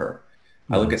offload to her.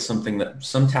 I look at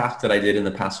some task that I did in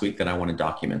the past week that I want to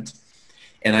document.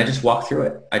 And I just walk through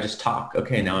it. I just talk.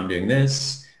 Okay, now I'm doing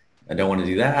this. I don't want to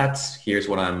do that. Here's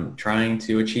what I'm trying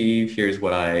to achieve. Here's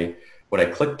what I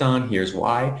clicked on. Here's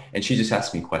why. And she just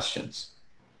asks me questions.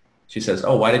 She says,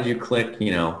 oh, why did you click,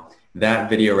 that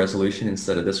video resolution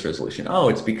instead of this resolution? Oh,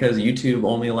 it's because YouTube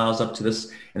only allows up to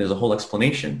this. And there's a whole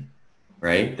explanation,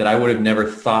 right? That I would have never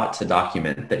thought to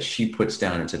document that she puts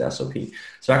down into the SOP.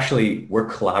 So actually we're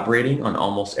collaborating on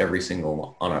almost every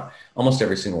single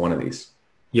one of these.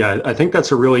 Yeah, I think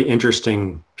that's a really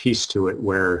interesting piece to it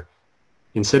where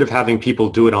instead of having people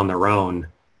do it on their own,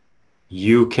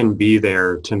 you can be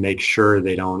there to make sure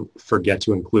they don't forget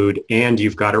to include, and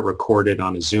you've got it recorded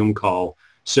on a Zoom call.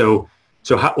 So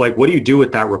how, like, what do you do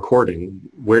with that recording?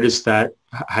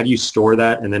 How do you store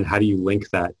that? And then how do you link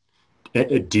that?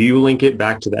 Do you link it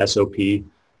back to the SOP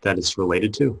that it's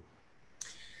related to?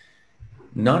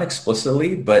 Not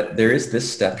explicitly, but there is this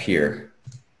step here.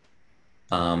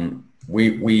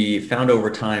 We found over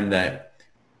time that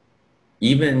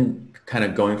even kind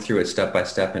of going through it step by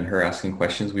step and her asking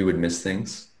questions, we would miss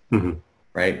things,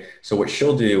 right? So what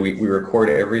she'll do, we record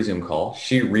every Zoom call.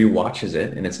 She rewatches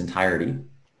it in its entirety.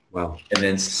 Wow. And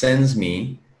then sends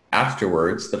me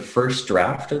afterwards the first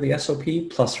draft of the SOP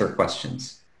plus her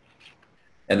questions.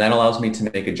 And that allows me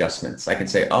to make adjustments. I can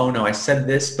say, oh no, I said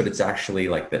this, but it's actually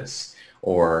like this.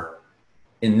 Or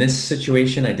in this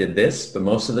situation, I did this, but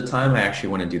most of the time I actually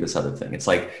want to do this other thing. It's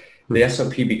like the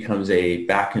SOP becomes a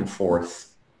back and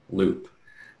forth loop.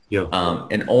 Yeah.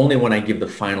 And only when I give the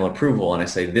final approval and I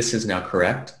say, this is now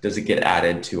correct, does it get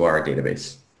added to our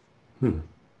database.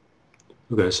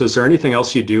 Okay. So is there anything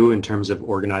else you do in terms of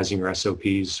organizing your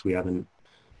SOPs we haven't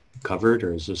covered,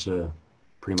 or is this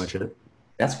pretty much it?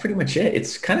 That's pretty much it.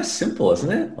 It's kind of simple,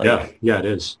 isn't it? Yeah, it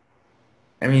is.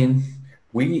 I mean,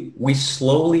 we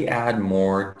slowly add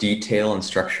more detail and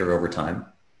structure over time,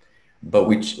 but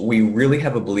we really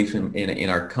have a belief in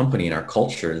our company, in our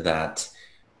culture, that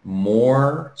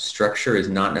more structure is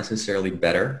not necessarily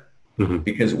better,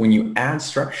 because when you add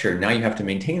structure, now you have to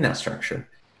maintain that structure.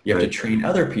 You have to train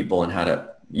other people on how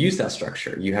to use that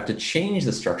structure. You have to change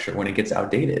the structure when it gets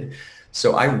outdated.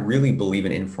 So I really believe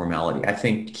in informality. I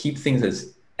think keep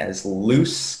things as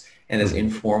loose and as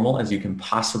informal as you can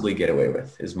possibly get away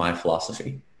with is my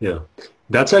philosophy. Yeah.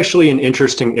 That's actually an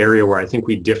interesting area where I think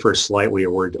we differ slightly,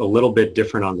 or we're a little bit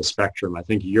different on the spectrum. I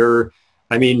think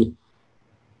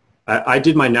I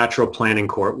did my natural planning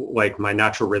course, like my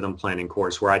natural rhythm planning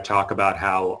course, where I talk about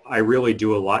how I really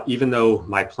do a lot, even though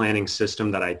my planning system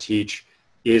that I teach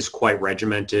is quite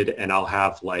regimented, and I'll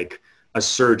have like a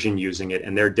surgeon using it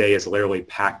and their day is literally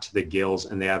packed to the gills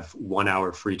and they have 1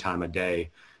 hour free time a day.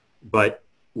 But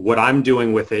what I'm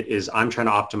doing with it is I'm trying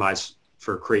to optimize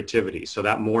for creativity. So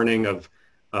that morning of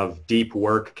deep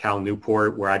work, Cal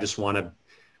Newport, where I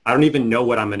don't even know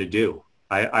what I'm going to do.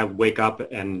 I wake up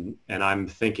and I'm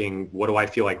thinking, what do I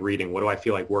feel like reading? What do I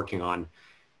feel like working on?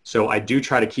 So I do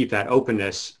try to keep that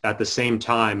openness. At the same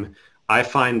time, I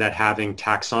find that having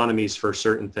taxonomies for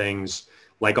certain things,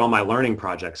 like all my learning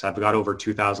projects, I've got over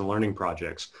 2,000 learning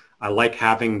projects. I like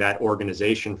having that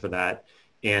organization for that.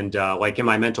 And like in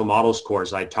my mental models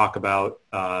course, I talk about,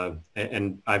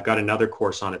 and I've got another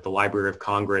course on it, the Library of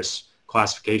Congress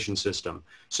classification system.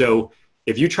 So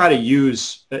if you try to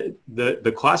use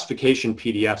the classification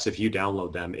PDFs, if you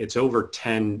download them, it's over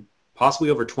 10, possibly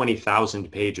over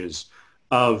 20,000 pages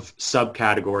of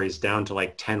subcategories down to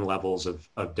like 10 levels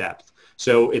of depth.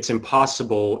 So it's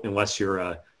impossible unless you're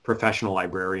a professional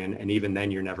librarian, and even then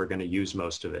you're never going to use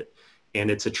most of it. And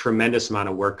it's a tremendous amount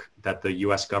of work that the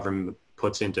U.S. government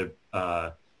puts into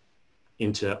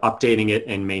updating it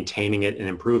and maintaining it and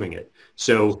improving it.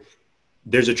 So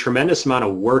there's a tremendous amount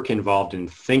of work involved in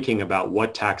thinking about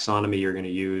what taxonomy you're going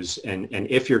to use and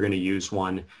if you're going to use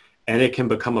one, and it can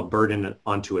become a burden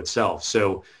unto itself.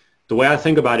 So the way I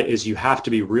think about it is you have to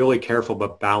be really careful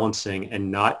about balancing and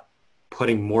not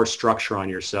putting more structure on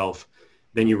yourself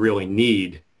than you really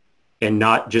need. And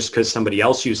not just because somebody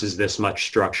else uses this much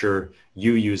structure,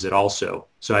 you use it also.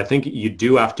 So I think you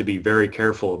do have to be very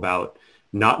careful about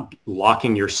not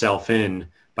locking yourself in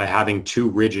by having too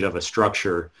rigid of a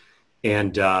structure.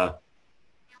 And so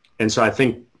I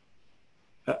think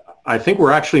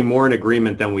we're actually more in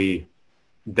agreement than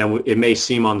it may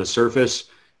seem on the surface.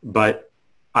 But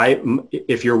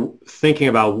if you're thinking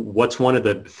about what's one of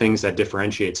the things that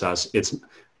differentiates us,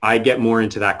 I get more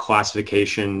into that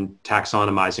classification,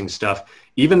 taxonomizing stuff,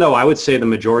 even though I would say the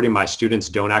majority of my students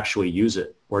don't actually use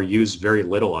it or use very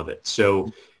little of it. So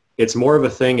it's more of a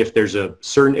thing if there's a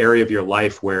certain area of your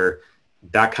life where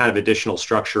that kind of additional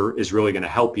structure is really going to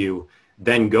help you,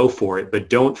 then go for it. But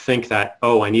don't think that,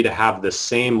 oh, I need to have the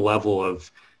same level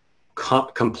of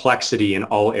complexity in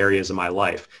all areas of my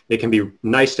life. It can be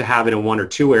nice to have it in one or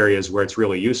two areas where it's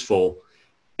really useful,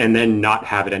 and then not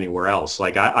have it anywhere else.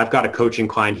 Like I've got a coaching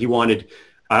client,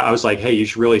 I was like, hey, you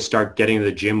should really start getting to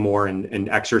the gym more and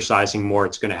exercising more.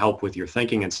 It's going to help with your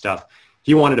thinking and stuff.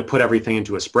 He wanted to put everything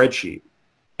into a spreadsheet.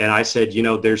 And I said,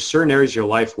 there's certain areas of your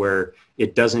life where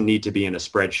it doesn't need to be in a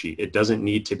spreadsheet. It doesn't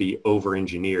need to be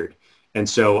over-engineered. And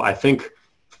so I think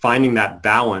finding that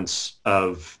balance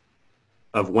of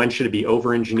when should it be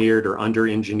over-engineered or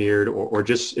under-engineered, or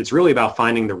just, it's really about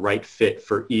finding the right fit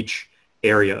for each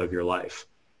area of your life.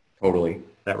 Totally.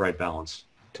 That right balance.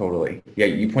 Totally. Yeah,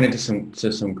 you pointed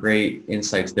to some great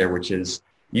insights there, which is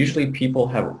usually people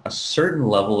have a certain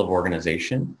level of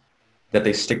organization that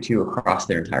they stick to across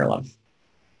their entire life.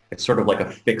 It's sort of like a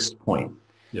fixed point.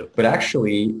 Yep. But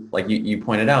actually, like you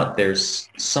pointed out, there's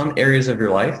some areas of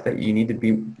your life that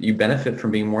you benefit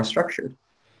from being more structured.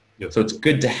 Yep. So it's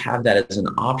good to have that as an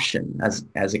option,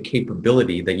 as a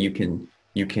capability that you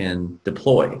can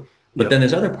deploy. But then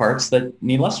there's other parts that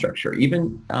need less structure,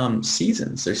 even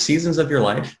seasons. There's seasons of your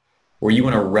life where you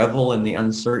want to revel in the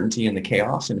uncertainty and the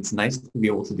chaos, and it's nice to be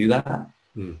able to do that.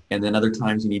 And then other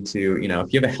times you need to,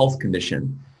 if you have a health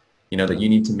condition, that you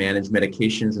need to manage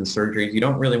medications and surgeries, you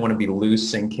don't really want to be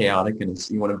loose and chaotic, and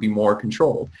you want to be more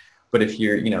controlled. But if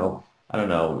you're, I don't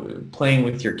know, playing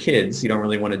with your kids, you don't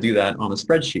really want to do that on a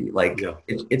spreadsheet.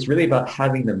 It's really about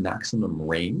having the maximum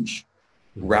range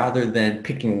rather than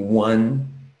picking one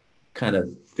kind of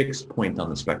fixed point on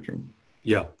the spectrum.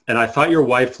 Yeah. And I thought your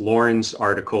wife Lauren's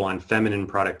article on feminine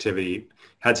productivity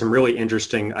had some really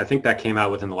interesting, I think that came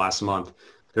out within the last month.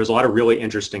 There's a lot of really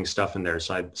interesting stuff in there.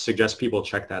 So I suggest people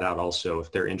check that out also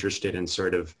if they're interested in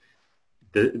sort of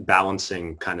the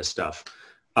balancing kind of stuff.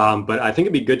 But I think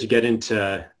it'd be good to get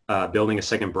into building a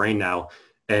second brain now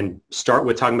and start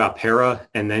with talking about para,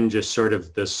 and then just sort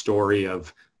of the story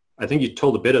of, I think you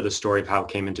told a bit of the story of how it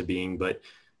came into being, but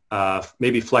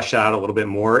maybe flesh that out a little bit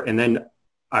more. And then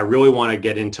I really want to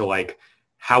get into like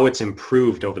how it's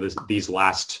improved over these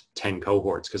last 10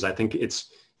 cohorts, because I think it's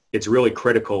really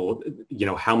critical,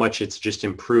 how much it's just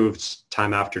improved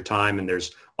time after time. And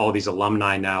there's all these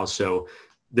alumni now. So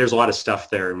there's a lot of stuff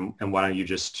there. And why don't you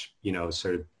just,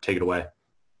 sort of take it away?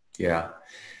 Yeah.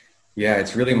 Yeah,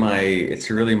 it's really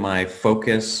my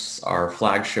focus, our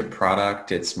flagship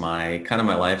product. It's my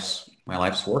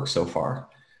life's work so far.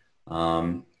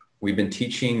 We've been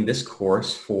teaching this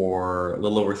course for a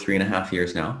little over 3.5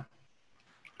 years now.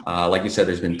 Like you said,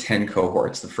 there's been 10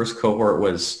 cohorts. The first cohort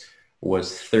was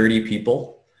 30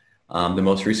 people. The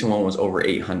most recent one was over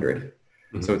 800.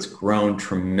 Mm-hmm. So it's grown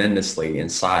tremendously in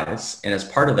size. And as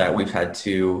part of that, we've had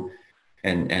to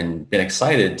and been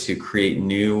excited to create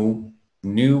new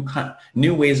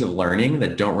ways of learning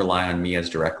that don't rely on me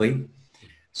as directly.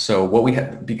 So what we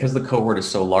have, because the cohort is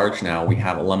so large now, we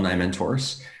have alumni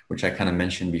mentors, which I kind of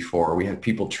mentioned before. We have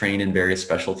people trained in various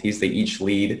specialties. They each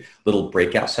lead little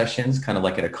breakout sessions, kind of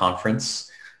like at a conference.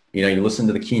 You listen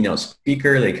to the keynote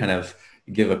speaker, they kind of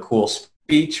give a cool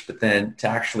speech, but then to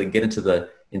actually get into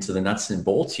the nuts and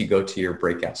bolts, you go to your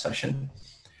breakout session.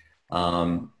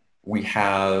 We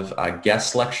have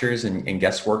guest lectures and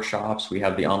guest workshops. We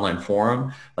have the online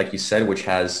forum, like you said, which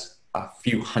has a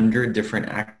few hundred different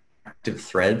active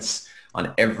threads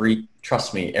on every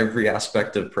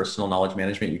aspect of personal knowledge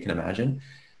management you can imagine.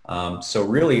 So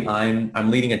really,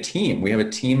 I'm leading a team. We have a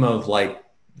team of like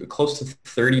close to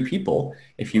 30 people,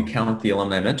 if you count the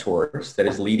alumni mentors, that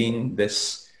is leading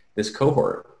this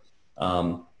cohort.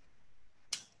 What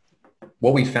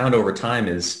we found over time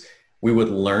is we would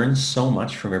learn so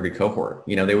much from every cohort.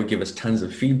 They would give us tons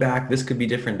of feedback. This could be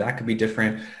different. That could be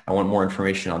different. I want more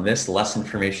information on this, less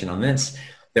information on this.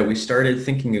 That we started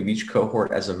thinking of each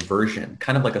cohort as a version,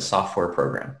 kind of like a software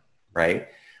program, right?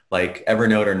 like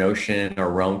Evernote or Notion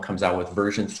or Roam comes out with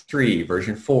version 3,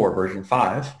 version 4, version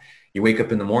 5. You wake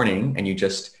up in the morning and you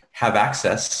just have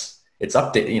access. It's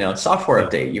update, software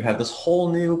update. You have this whole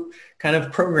new kind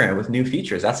of program with new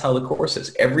features. That's how the course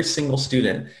is. Every single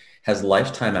student has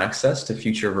lifetime access to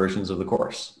future versions of the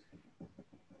course.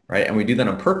 Right? And we do that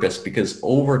on purpose because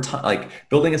over time, like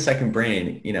building a second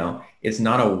brain, it's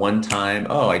not a one-time,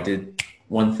 oh, I did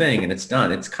one thing and it's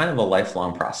done. It's kind of a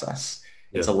lifelong process.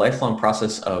 Yeah. It's a lifelong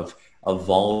process of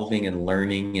evolving and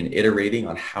learning and iterating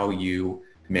on how you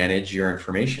manage your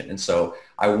information. And so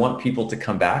I want people to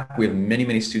come back. We have many,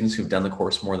 many students who've done the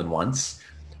course more than once,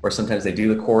 or sometimes they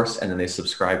do the course and then they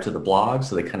subscribe to the blog.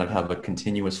 So they kind of have a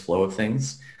continuous flow of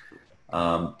things.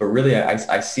 But really,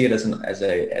 I see it as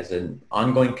an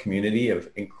ongoing community of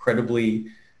incredibly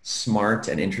smart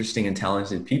and interesting and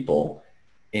talented people.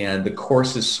 And the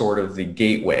course is sort of the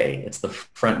gateway. It's the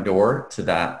front door to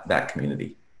that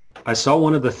community. I saw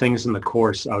one of the things in the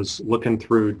course. I was looking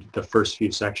through the first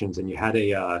few sections, and you had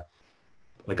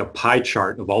like a pie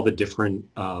chart of all the different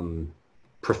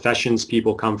professions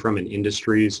people come from and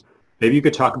industries. Maybe you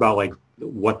could talk about like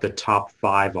what the top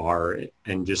 5 are,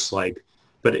 and just like,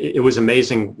 but it was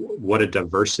amazing what a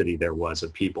diversity there was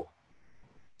of people.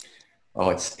 Oh,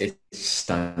 it's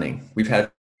stunning. We've had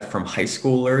from high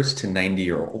schoolers to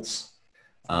 90-year-olds.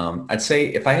 I'd say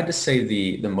if I had to say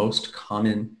the most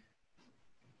common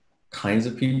kinds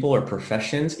of people or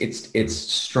professions, it's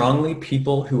strongly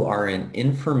people who are in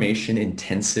information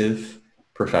intensive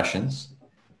professions,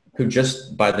 who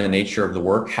just by the nature of the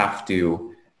work have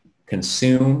to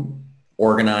consume,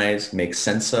 organize, make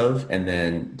sense of, and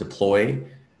then deploy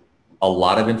a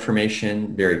lot of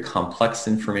information, very complex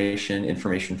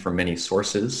information from many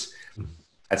sources.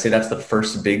 I'd say that's the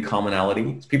first big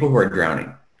commonality. It's people who are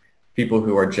drowning, people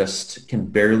who are just can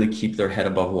barely keep their head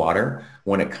above water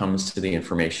when it comes to the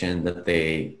information that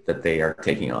they are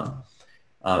taking on.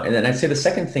 And then I'd say the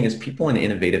second thing is people in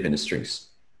innovative industries.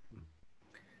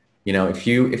 If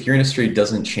your industry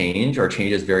doesn't change or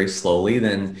changes very slowly,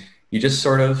 then you just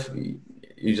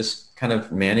kind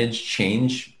of manage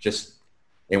change just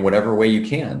in whatever way you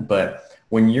can. But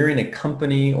when you're in a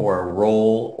company or a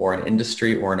role or an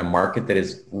industry or in a market that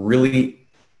is really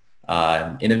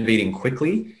innovating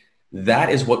quickly, that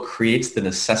is what creates the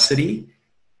necessity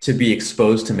to be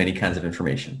exposed to many kinds of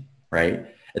information, right?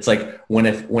 It's like when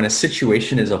a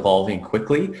situation is evolving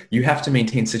quickly, you have to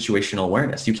maintain situational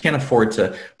awareness. You can't afford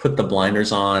to put the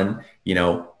blinders on,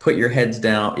 put your head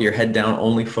down,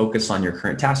 only focus on your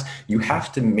current task. You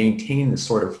have to maintain this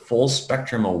sort of full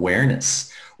spectrum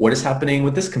awareness. What is happening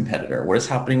with this competitor? What is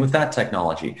happening with that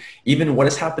technology? Even what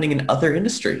is happening in other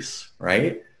industries,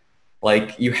 right?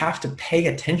 Like you have to pay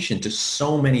attention to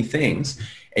so many things,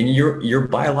 and your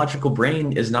biological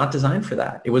brain is not designed for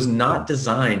that. It was not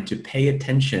designed to pay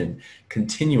attention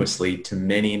continuously to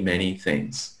many, many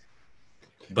things.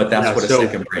 But that's what a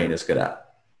second brain is good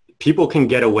at. People can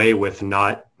get away with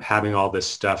not having all this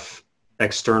stuff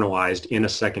externalized in a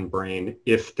second brain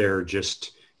if they're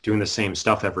just doing the same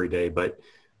stuff every day. But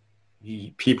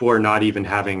people are not even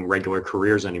having regular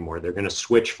careers anymore. They're going to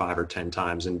switch 5 or 10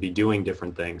 times and be doing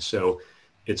different things. So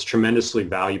it's tremendously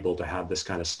valuable to have this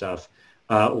kind of stuff.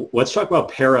 Let's talk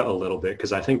about para a little bit,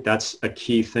 because I think that's a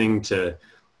key thing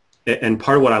and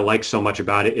part of what I like so much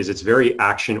about it is it's very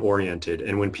action oriented.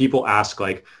 And when people ask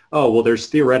like, oh, well, there's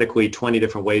theoretically 20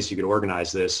 different ways you could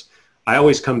organize this, I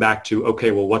always come back to,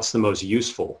 okay, well, what's the most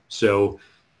useful? So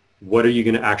what are you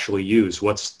going to actually use?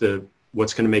 What's going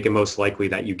to make it most likely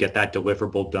that you get that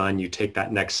deliverable done, you take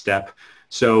that next step?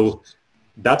 So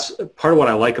that's part of what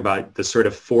I like about the sort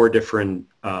of 4 different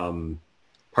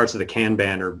parts of the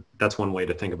Kanban, or that's one way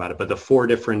to think about it. But the 4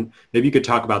 different, maybe you could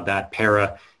talk about that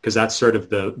para, because that's sort of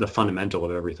the fundamental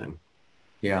of everything.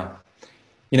 Yeah.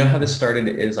 How this started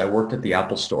is I worked at the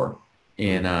Apple Store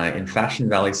in Fashion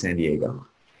Valley, San Diego,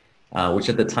 which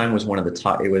at the time was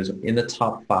it was in the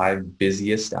top 5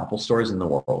 busiest Apple stores in the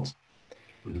world.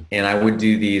 And I would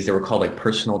do these, they were called like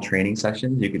personal training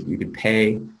sessions. You could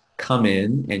pay, come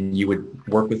in, and you would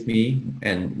work with me,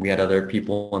 and we had other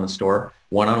people in the store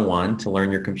one-on-one to learn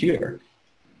your computer.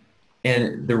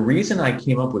 And the reason I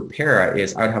came up with para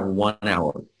is I would have 1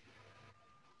 hour.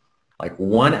 Like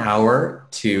 1 hour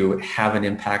to have an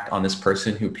impact on this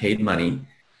person who paid money,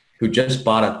 who just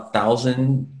bought a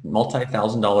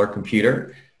multi-thousand-dollar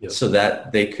computer. Yep. So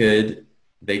that they could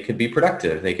be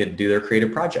productive. They could do their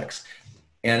creative projects.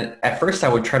 And at first I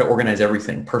would try to organize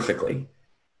everything perfectly.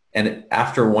 And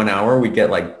after 1 hour, we'd get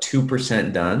like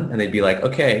 2% done. And they'd be like,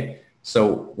 okay,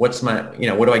 so what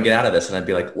do I get out of this? And I'd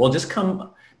be like, well, just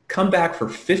come back for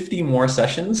 50 more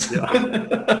sessions.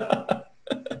 Yeah.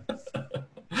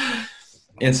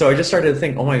 And so I just started to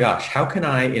think, oh my gosh, how can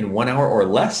I, in 1 hour or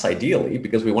less, ideally,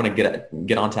 because we want to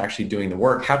get on to actually doing the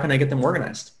work, how can I get them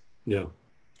organized? Yeah.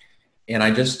 And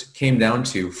I just came down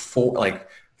to four, like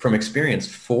from experience,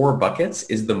 4 buckets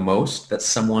is the most that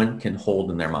someone can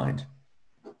hold in their mind.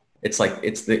 It's like,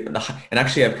 it's and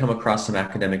actually I've come across some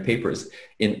academic papers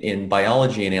in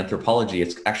biology and anthropology.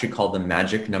 It's actually called the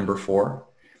magic number 4,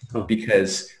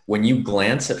 because when you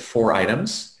glance at 4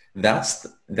 items, that's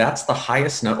the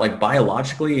highest number, like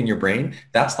biologically in your brain,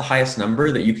 that's the highest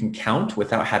number that you can count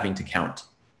without having to count.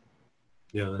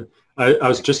 Yeah. I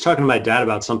was just talking to my dad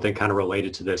about something kind of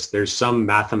related to this. There's some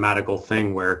mathematical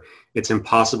thing where it's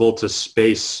impossible to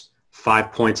space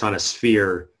 5 points on a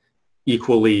sphere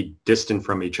equally distant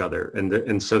from each other.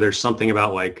 And so there's something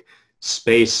about like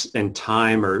space and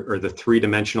time or the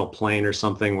 3-dimensional plane or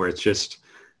something where it's just,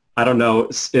 I don't know.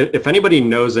 If anybody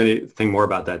knows anything more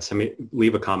about that,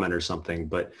 leave a comment or something.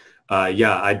 But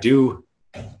yeah, I do.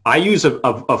 I use a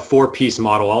 4-piece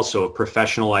model also, of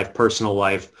professional life, personal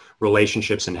life,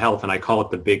 relationships, and health, and I call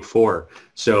it the big 4.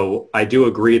 So I do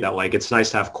agree that like it's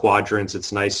nice to have quadrants.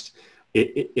 It's nice.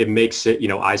 It makes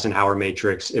it, Eisenhower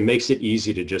matrix. It makes it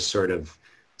easy to just sort of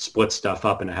split stuff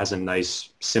up, and it has a nice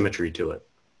symmetry to it.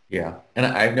 Yeah, and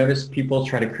I've noticed people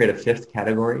try to create a 5th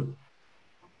category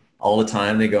all the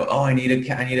time. They go, oh, I need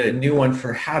a new one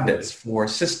for habits, for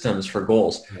systems, for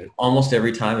goals. Right. Almost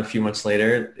every time, a few months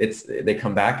later, they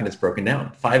come back and it's broken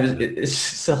down. 5 is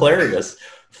it's hilarious.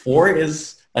 4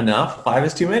 is enough. 5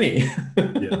 is too many.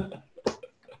 Yeah.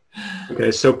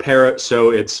 Okay,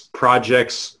 so it's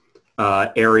projects,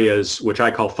 areas, which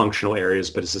I call functional areas,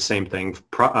 but it's the same thing.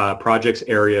 Projects,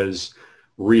 areas,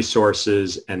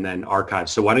 resources, and then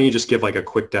archives. So why don't you just give like a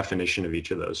quick definition of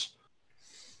each of those?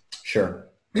 Sure.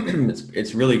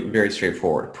 It's really very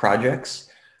straightforward. Projects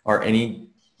are any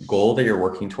goal that you're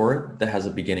working toward that has a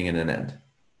beginning and an end.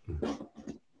 Mm-hmm.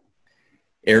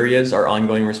 Areas are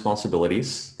ongoing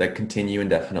responsibilities that continue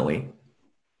indefinitely.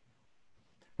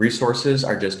 Resources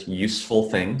are just useful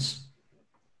things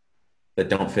that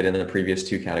don't fit in the previous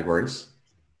 2 categories.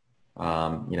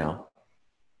 Knowledge,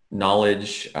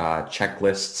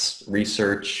 checklists,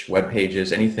 research, web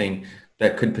pages, anything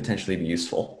that could potentially be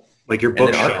useful. Like your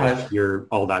bookshelf, your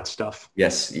all that stuff.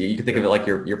 Yes, you can think of it like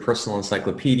your personal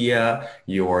encyclopedia,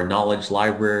 your knowledge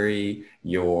library,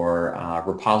 your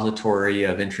repository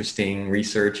of interesting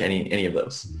research, any of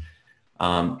those.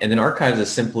 Mm-hmm. And then archives is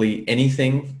simply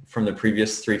anything from the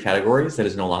previous 3 categories that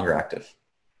is no longer active.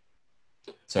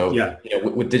 So yeah,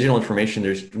 with digital information,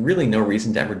 there's really no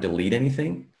reason to ever delete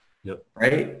anything. Yep.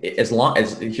 Right? As long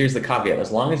as, here's the caveat,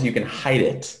 as long as you can hide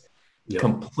it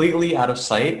completely out of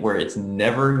sight where it's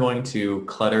never going to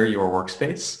clutter your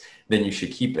workspace, then you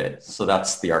should keep it. So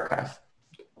that's the archive.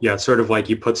 Yeah, it's sort of like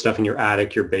you put stuff in your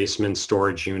attic, your basement,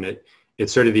 storage unit.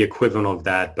 It's sort of the equivalent of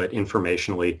that, but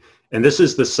informationally. And this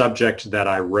is the subject that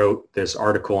I wrote this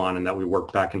article on and that we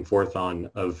worked back and forth on,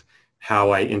 of how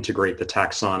I integrate the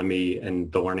taxonomy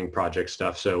and the learning project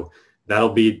stuff. So that'll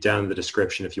be down in the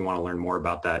description if you want to learn more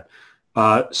about that.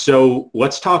 So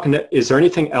let's talk. Is there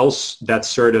anything else that's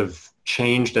sort of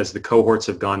changed as the cohorts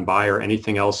have gone by, or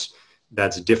anything else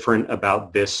that's different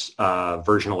about this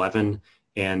version 11?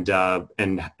 And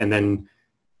then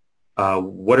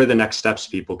what are the next steps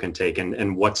people can take,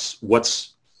 and what's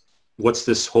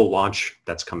this whole launch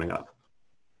that's coming up?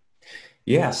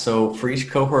 Yeah, so for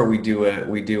each cohort we do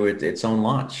its own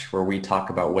launch where we talk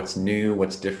about what's new,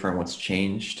 what's different, what's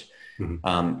changed.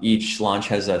 Mm-hmm. Each launch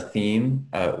has a theme,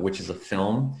 which is a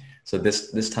film. So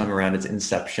this time around it's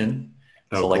Inception.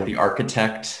 So like the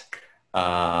architect,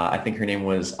 I think her name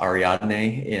was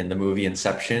Ariadne in the movie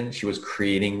Inception. She was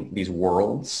creating these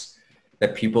worlds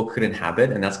that people could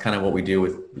inhabit. And that's kind of what we do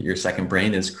with your second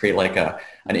brain, is create like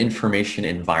an information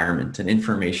environment, an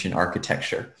information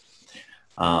architecture.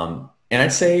 And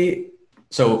I'd say,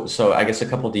 so I guess a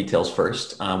couple of details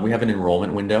first. We have an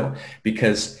enrollment window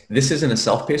because this isn't a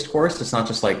self-paced course. It's not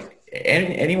just like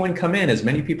anyone come in, as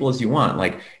many people as you want.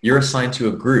 Like you're assigned to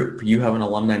a group, you have an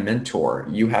alumni mentor,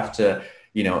 you have to,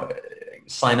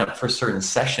 sign up for certain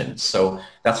sessions. So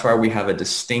that's why we have a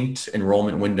distinct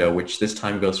enrollment window, which this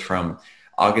time goes from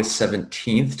August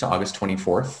 17th to August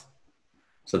 24th.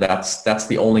 So that's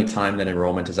the only time that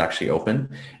enrollment is actually open.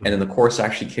 And then the course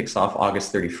actually kicks off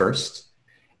August 31st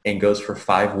and goes for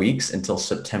 5 weeks until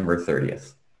September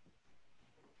 30th.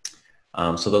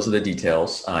 So those are the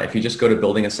details. If you just go to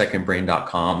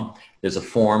buildingasecondbrain.com, there's a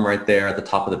form right there at the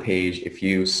top of the page. If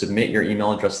you submit your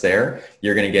email address there,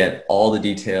 you're going to get all the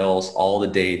details, all the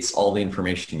dates, all the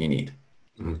information you need.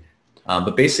 Mm-hmm.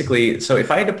 But basically, so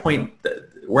if I had to point,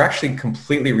 we're actually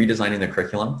completely redesigning the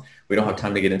curriculum. We don't have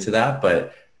time to get into that,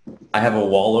 but I have a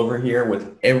wall over here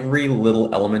with every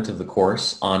little element of the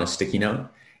course on a sticky note,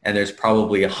 and there's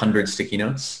probably 100 sticky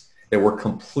notes that we're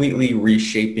completely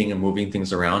reshaping and moving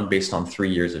things around based on 3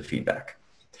 years of feedback.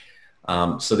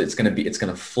 So that it's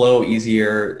going to flow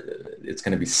easier. It's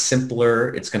going to be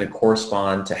simpler. It's going to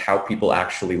correspond to how people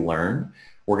actually learn.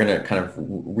 We're going to kind of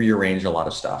rearrange a lot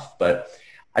of stuff. But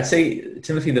I'd say,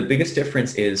 Timothy, the biggest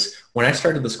difference is when I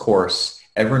started this course,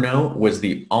 Evernote was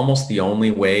almost the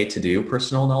only way to do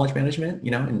personal knowledge management,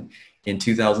 in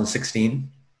 2016.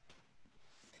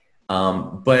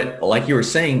 But like you were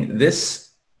saying,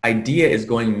 this idea is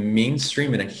going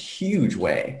mainstream in a huge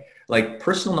way. Like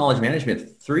personal knowledge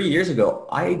management 3 years ago,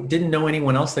 I didn't know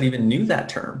anyone else that even knew that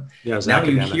term. Yeah, it was now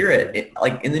academic. You hear it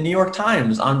like in the New York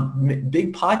Times on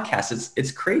big podcasts.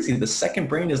 It's crazy. The second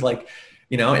brain is like,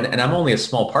 and I'm only a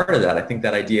small part of that. I think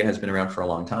that idea has been around for a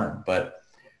long time. But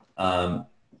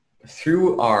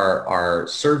through our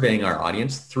surveying our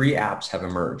audience, 3 apps have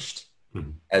emerged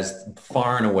as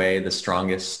far and away the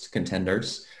strongest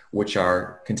contenders, which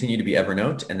continue to be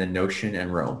Evernote and then Notion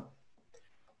and Roam.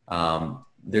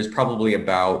 There's probably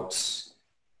about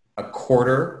a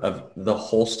quarter of the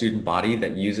whole student body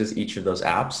that uses each of those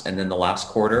apps. And then the last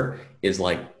quarter is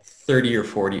like 30 or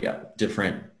 40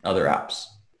 different other apps.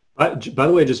 By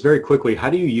the way, just very quickly,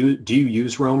 do you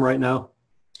use Roam right now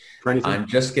for anything? I'm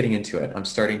just getting into it. I'm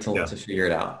starting to figure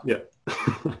it out. Yeah.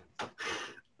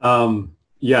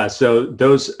 Yeah. So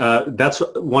that's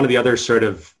one of the other sort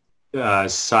of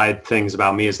side things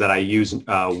about me is that I use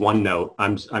OneNote.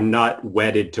 I'm not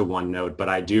wedded to OneNote, but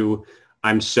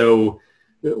I'm so,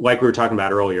 like we were talking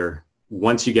about earlier,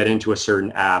 once you get into a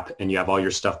certain app and you have all your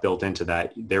stuff built into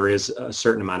that, there is a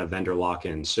certain amount of vendor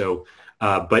lock-in. So,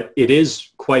 but it is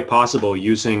quite possible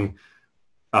using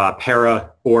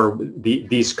para or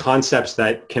these concepts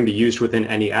that can be used within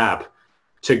any app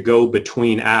to go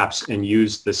between apps and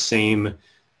use the same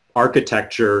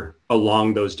architecture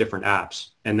along those different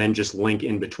apps and then just link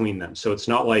in between them. So it's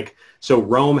not like, so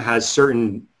Roam has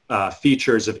certain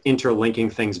features of interlinking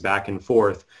things back and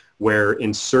forth where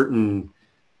in certain,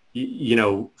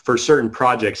 for certain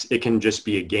projects, it can just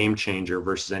be a game changer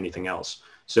versus anything else.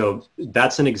 So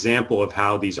that's an example of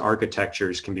how these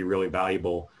architectures can be really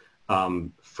valuable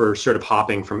for sort of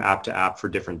hopping from app to app for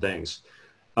different things.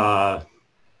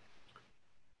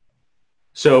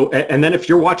 So, and then if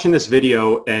you're watching this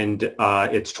video and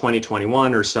it's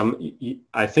 2021 or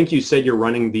I think you said you're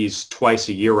running these twice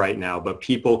a year right now, but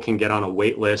people can get on a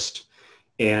wait list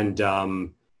and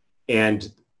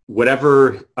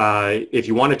whatever, if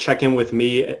you want to check in with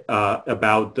me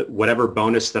about whatever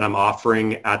bonus that I'm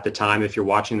offering at the time, if you're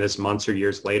watching this months or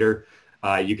years later,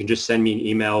 you can just send me an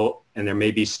email and there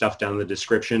may be stuff down in the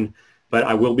description, but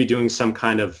I will be doing some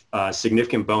kind of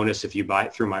significant bonus if you buy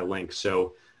it through my link.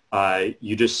 So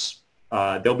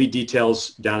there'll be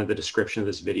details down in the description of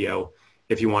this video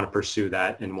if you want to pursue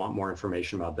that and want more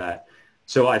information about that.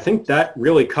 So I think that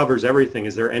really covers everything.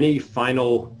 Is there any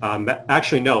final,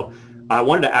 actually, no. I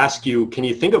wanted to ask you, can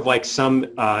you think of like some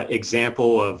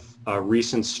example of a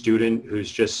recent student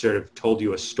who's just sort of told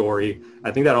you a story?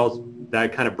 I think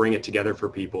that kind of bring it together for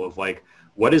people of like,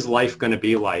 what is life going to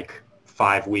be like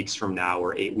 5 weeks from now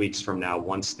or 8 weeks from now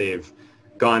once they've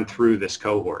gone through this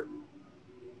cohort?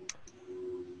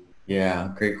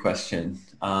 Yeah, great question.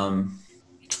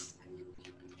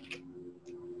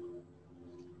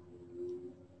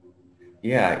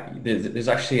 Yeah, there's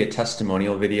actually a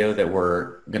testimonial video that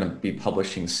we're going to be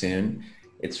publishing soon.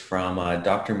 It's from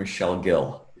Dr. Michelle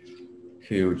Gill,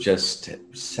 who just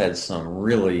said some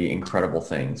really incredible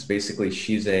things. Basically,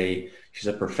 she's a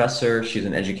professor. She's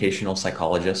an educational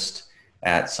psychologist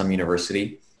at some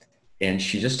university. And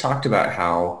she just talked about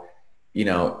how,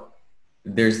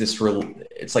 there's this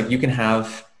it's like you can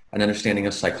have an understanding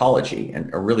of psychology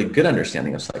and a really good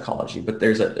understanding of psychology, but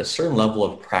there's a certain level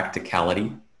of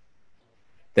practicality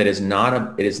that is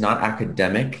it is not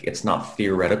academic, it's not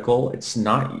theoretical, it's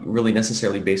not really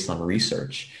necessarily based on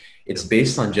research. It's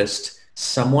based on just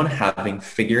someone having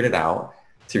figured it out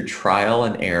through trial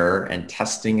and error and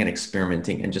testing and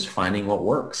experimenting and just finding what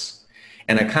works.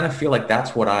 And I kind of feel like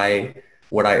that's what I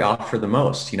offer the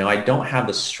most. I don't have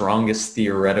the strongest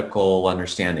theoretical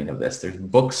understanding of this. There's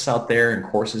books out there and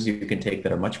courses you can take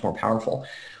that are much more powerful.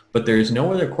 But there's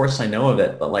no other course I know of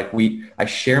it. But like I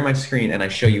share my screen and I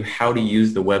show you how to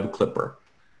use the web clipper.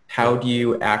 How do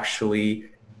you actually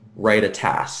write a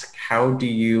task? How do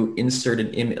you insert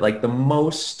an image? Like the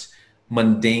most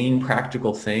mundane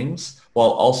practical things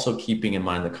while also keeping in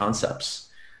mind the concepts.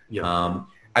 Yeah.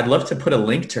 I'd love to put a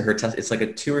link to her test. It's like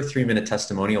a 2 or 3 minute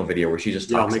testimonial video where she just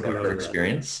talks about her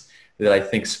experience that I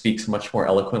think speaks much more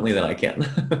eloquently than I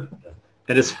can.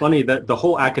 And it's funny that the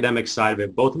whole academic side of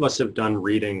it, both of us have done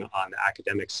reading on the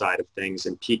academic side of things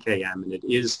in PKM, and it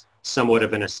is somewhat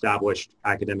of an established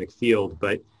academic field,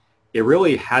 but it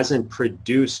really hasn't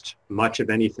produced much of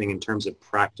anything in terms of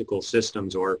practical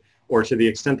systems, or to the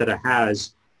extent that it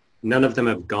has, none of them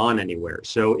have gone anywhere.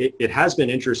 So it has been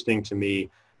interesting to me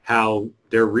how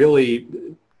they're really,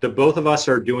 the both of us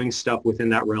are doing stuff within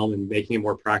that realm and making it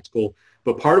more practical.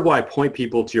 But part of why I point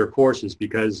people to your course is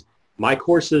because my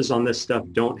courses on this stuff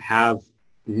don't have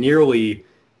nearly,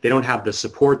 they don't have the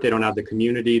support, they don't have the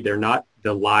community, they're not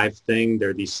the live thing,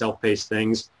 they're these self-paced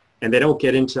things, and they don't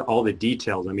get into all the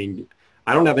details. I mean,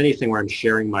 I don't have anything where I'm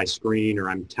sharing my screen or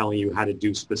I'm telling you how to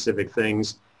do specific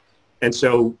things. And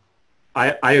so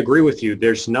I agree with you.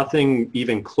 There's nothing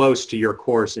even close to your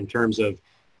course in terms of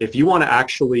if you want to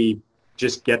actually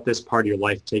just get this part of your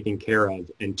life taken care of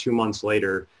and 2 months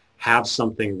later have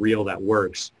something real that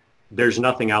works, there's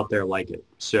nothing out there like it.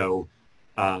 So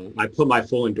I put my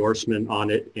full endorsement on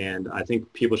it, and I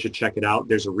think people should check it out.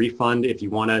 There's a refund if you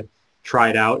want to try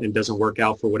it out and it doesn't work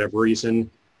out for whatever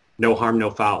reason. No harm, no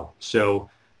foul. So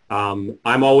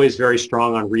I'm always very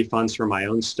strong on refunds for my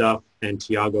own stuff, and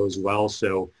Tiago as well.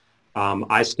 So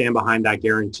I stand behind that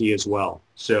guarantee as well.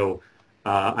 So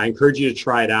I encourage you to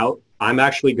try it out. I'm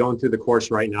actually going through the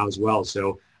course right now as well.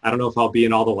 So I don't know if I'll be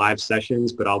in all the live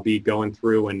sessions, but I'll be going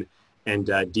through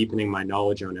and deepening my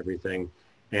knowledge on everything.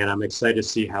 And I'm excited to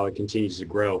see how it continues to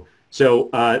grow. So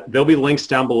there'll be links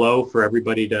down below for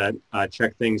everybody to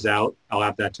check things out. I'll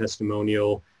have that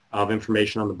testimonial of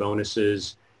information on the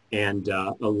bonuses and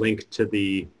a link to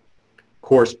the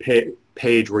course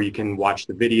page where you can watch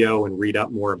the video and read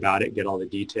up more about it, get all the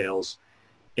details.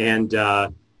 And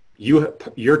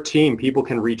your team, people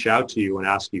can reach out to you and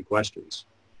ask you questions.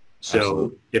 So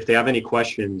absolutely. If they have any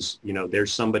questions, you know,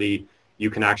 there's somebody you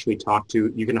can actually talk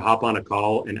to. You can hop on a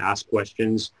call and ask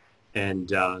questions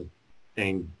and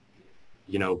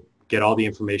you know, get all the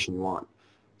information you want.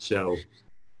 So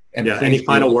and yeah, any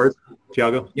final words,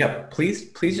 Tiago? Yeah,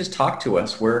 please just talk to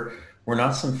us. We're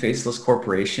not some faceless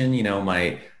corporation. You know,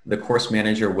 the course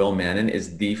manager, Will Mannon,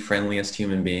 is the friendliest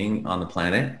human being on the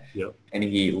planet. Yep. And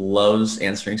he loves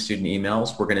answering student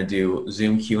emails. We're going to do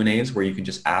Zoom Q&As where you can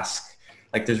just ask.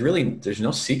 Like there's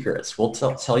no secrets. We'll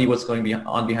tell you what's going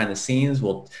on behind the scenes.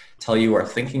 We'll tell you our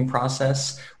thinking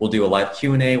process. We'll do a live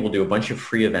Q&A. We'll do a bunch of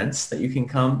free events that you can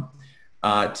come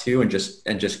to and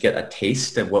just get a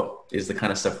taste of what is the kind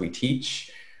of stuff we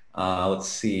teach. Let's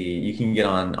see. You can get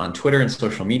on Twitter and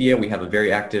social media. We have a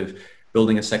very active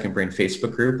Building a Second Brain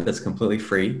Facebook group that's completely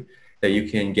free that you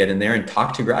can get in there and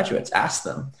talk to graduates. Ask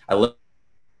them. I love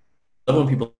when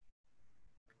people.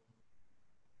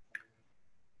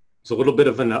 There's a little bit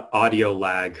of an audio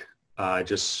lag. I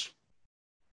don't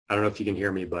know if you can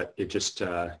hear me, but it just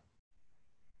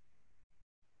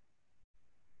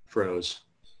froze.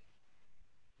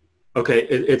 Okay,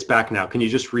 it's back now. Can you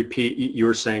just repeat? You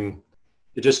were saying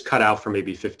it just cut out for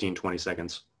maybe 15, 20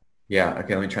 seconds. Yeah,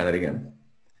 okay, let me try that again.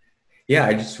 Yeah,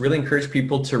 I just really encourage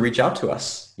people to reach out to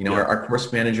us. You know, yeah. Our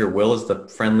course manager, Will, is the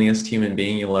friendliest human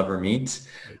being you'll ever meet.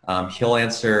 He'll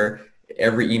answer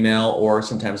every email, or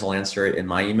sometimes I'll answer it in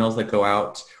my emails that go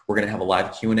out. We're going to have a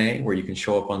live Q&A where you can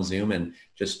show up on Zoom and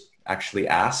just actually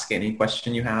ask any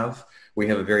question you have. We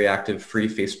have a very active free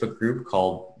Facebook group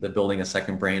called the Building a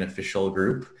Second Brain official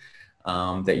group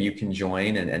that you can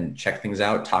join and check things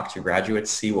out, talk to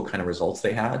graduates, see what kind of results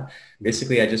they had.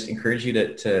 Basically, I just encourage you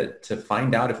to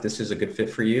find out if this is a good fit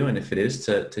for you, and if it is,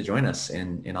 to join us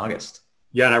in August.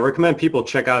 Yeah, and I recommend people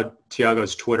check out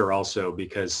Tiago's Twitter also,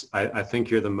 because I think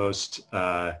you're the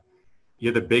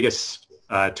biggest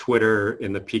Twitter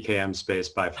in the PKM space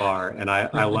by far. And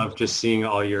I love just seeing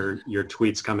all your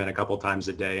tweets come in a couple times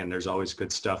a day, and there's always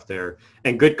good stuff there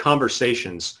and good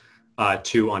conversations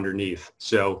too underneath.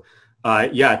 So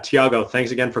yeah, Tiago,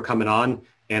 thanks again for coming on.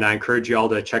 And I encourage you all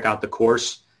to check out the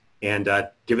course and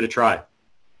give it a try.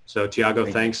 So Tiago,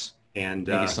 thanks. And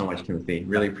thank you so much, Timothy.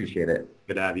 Really appreciate it.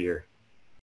 Good to have you here.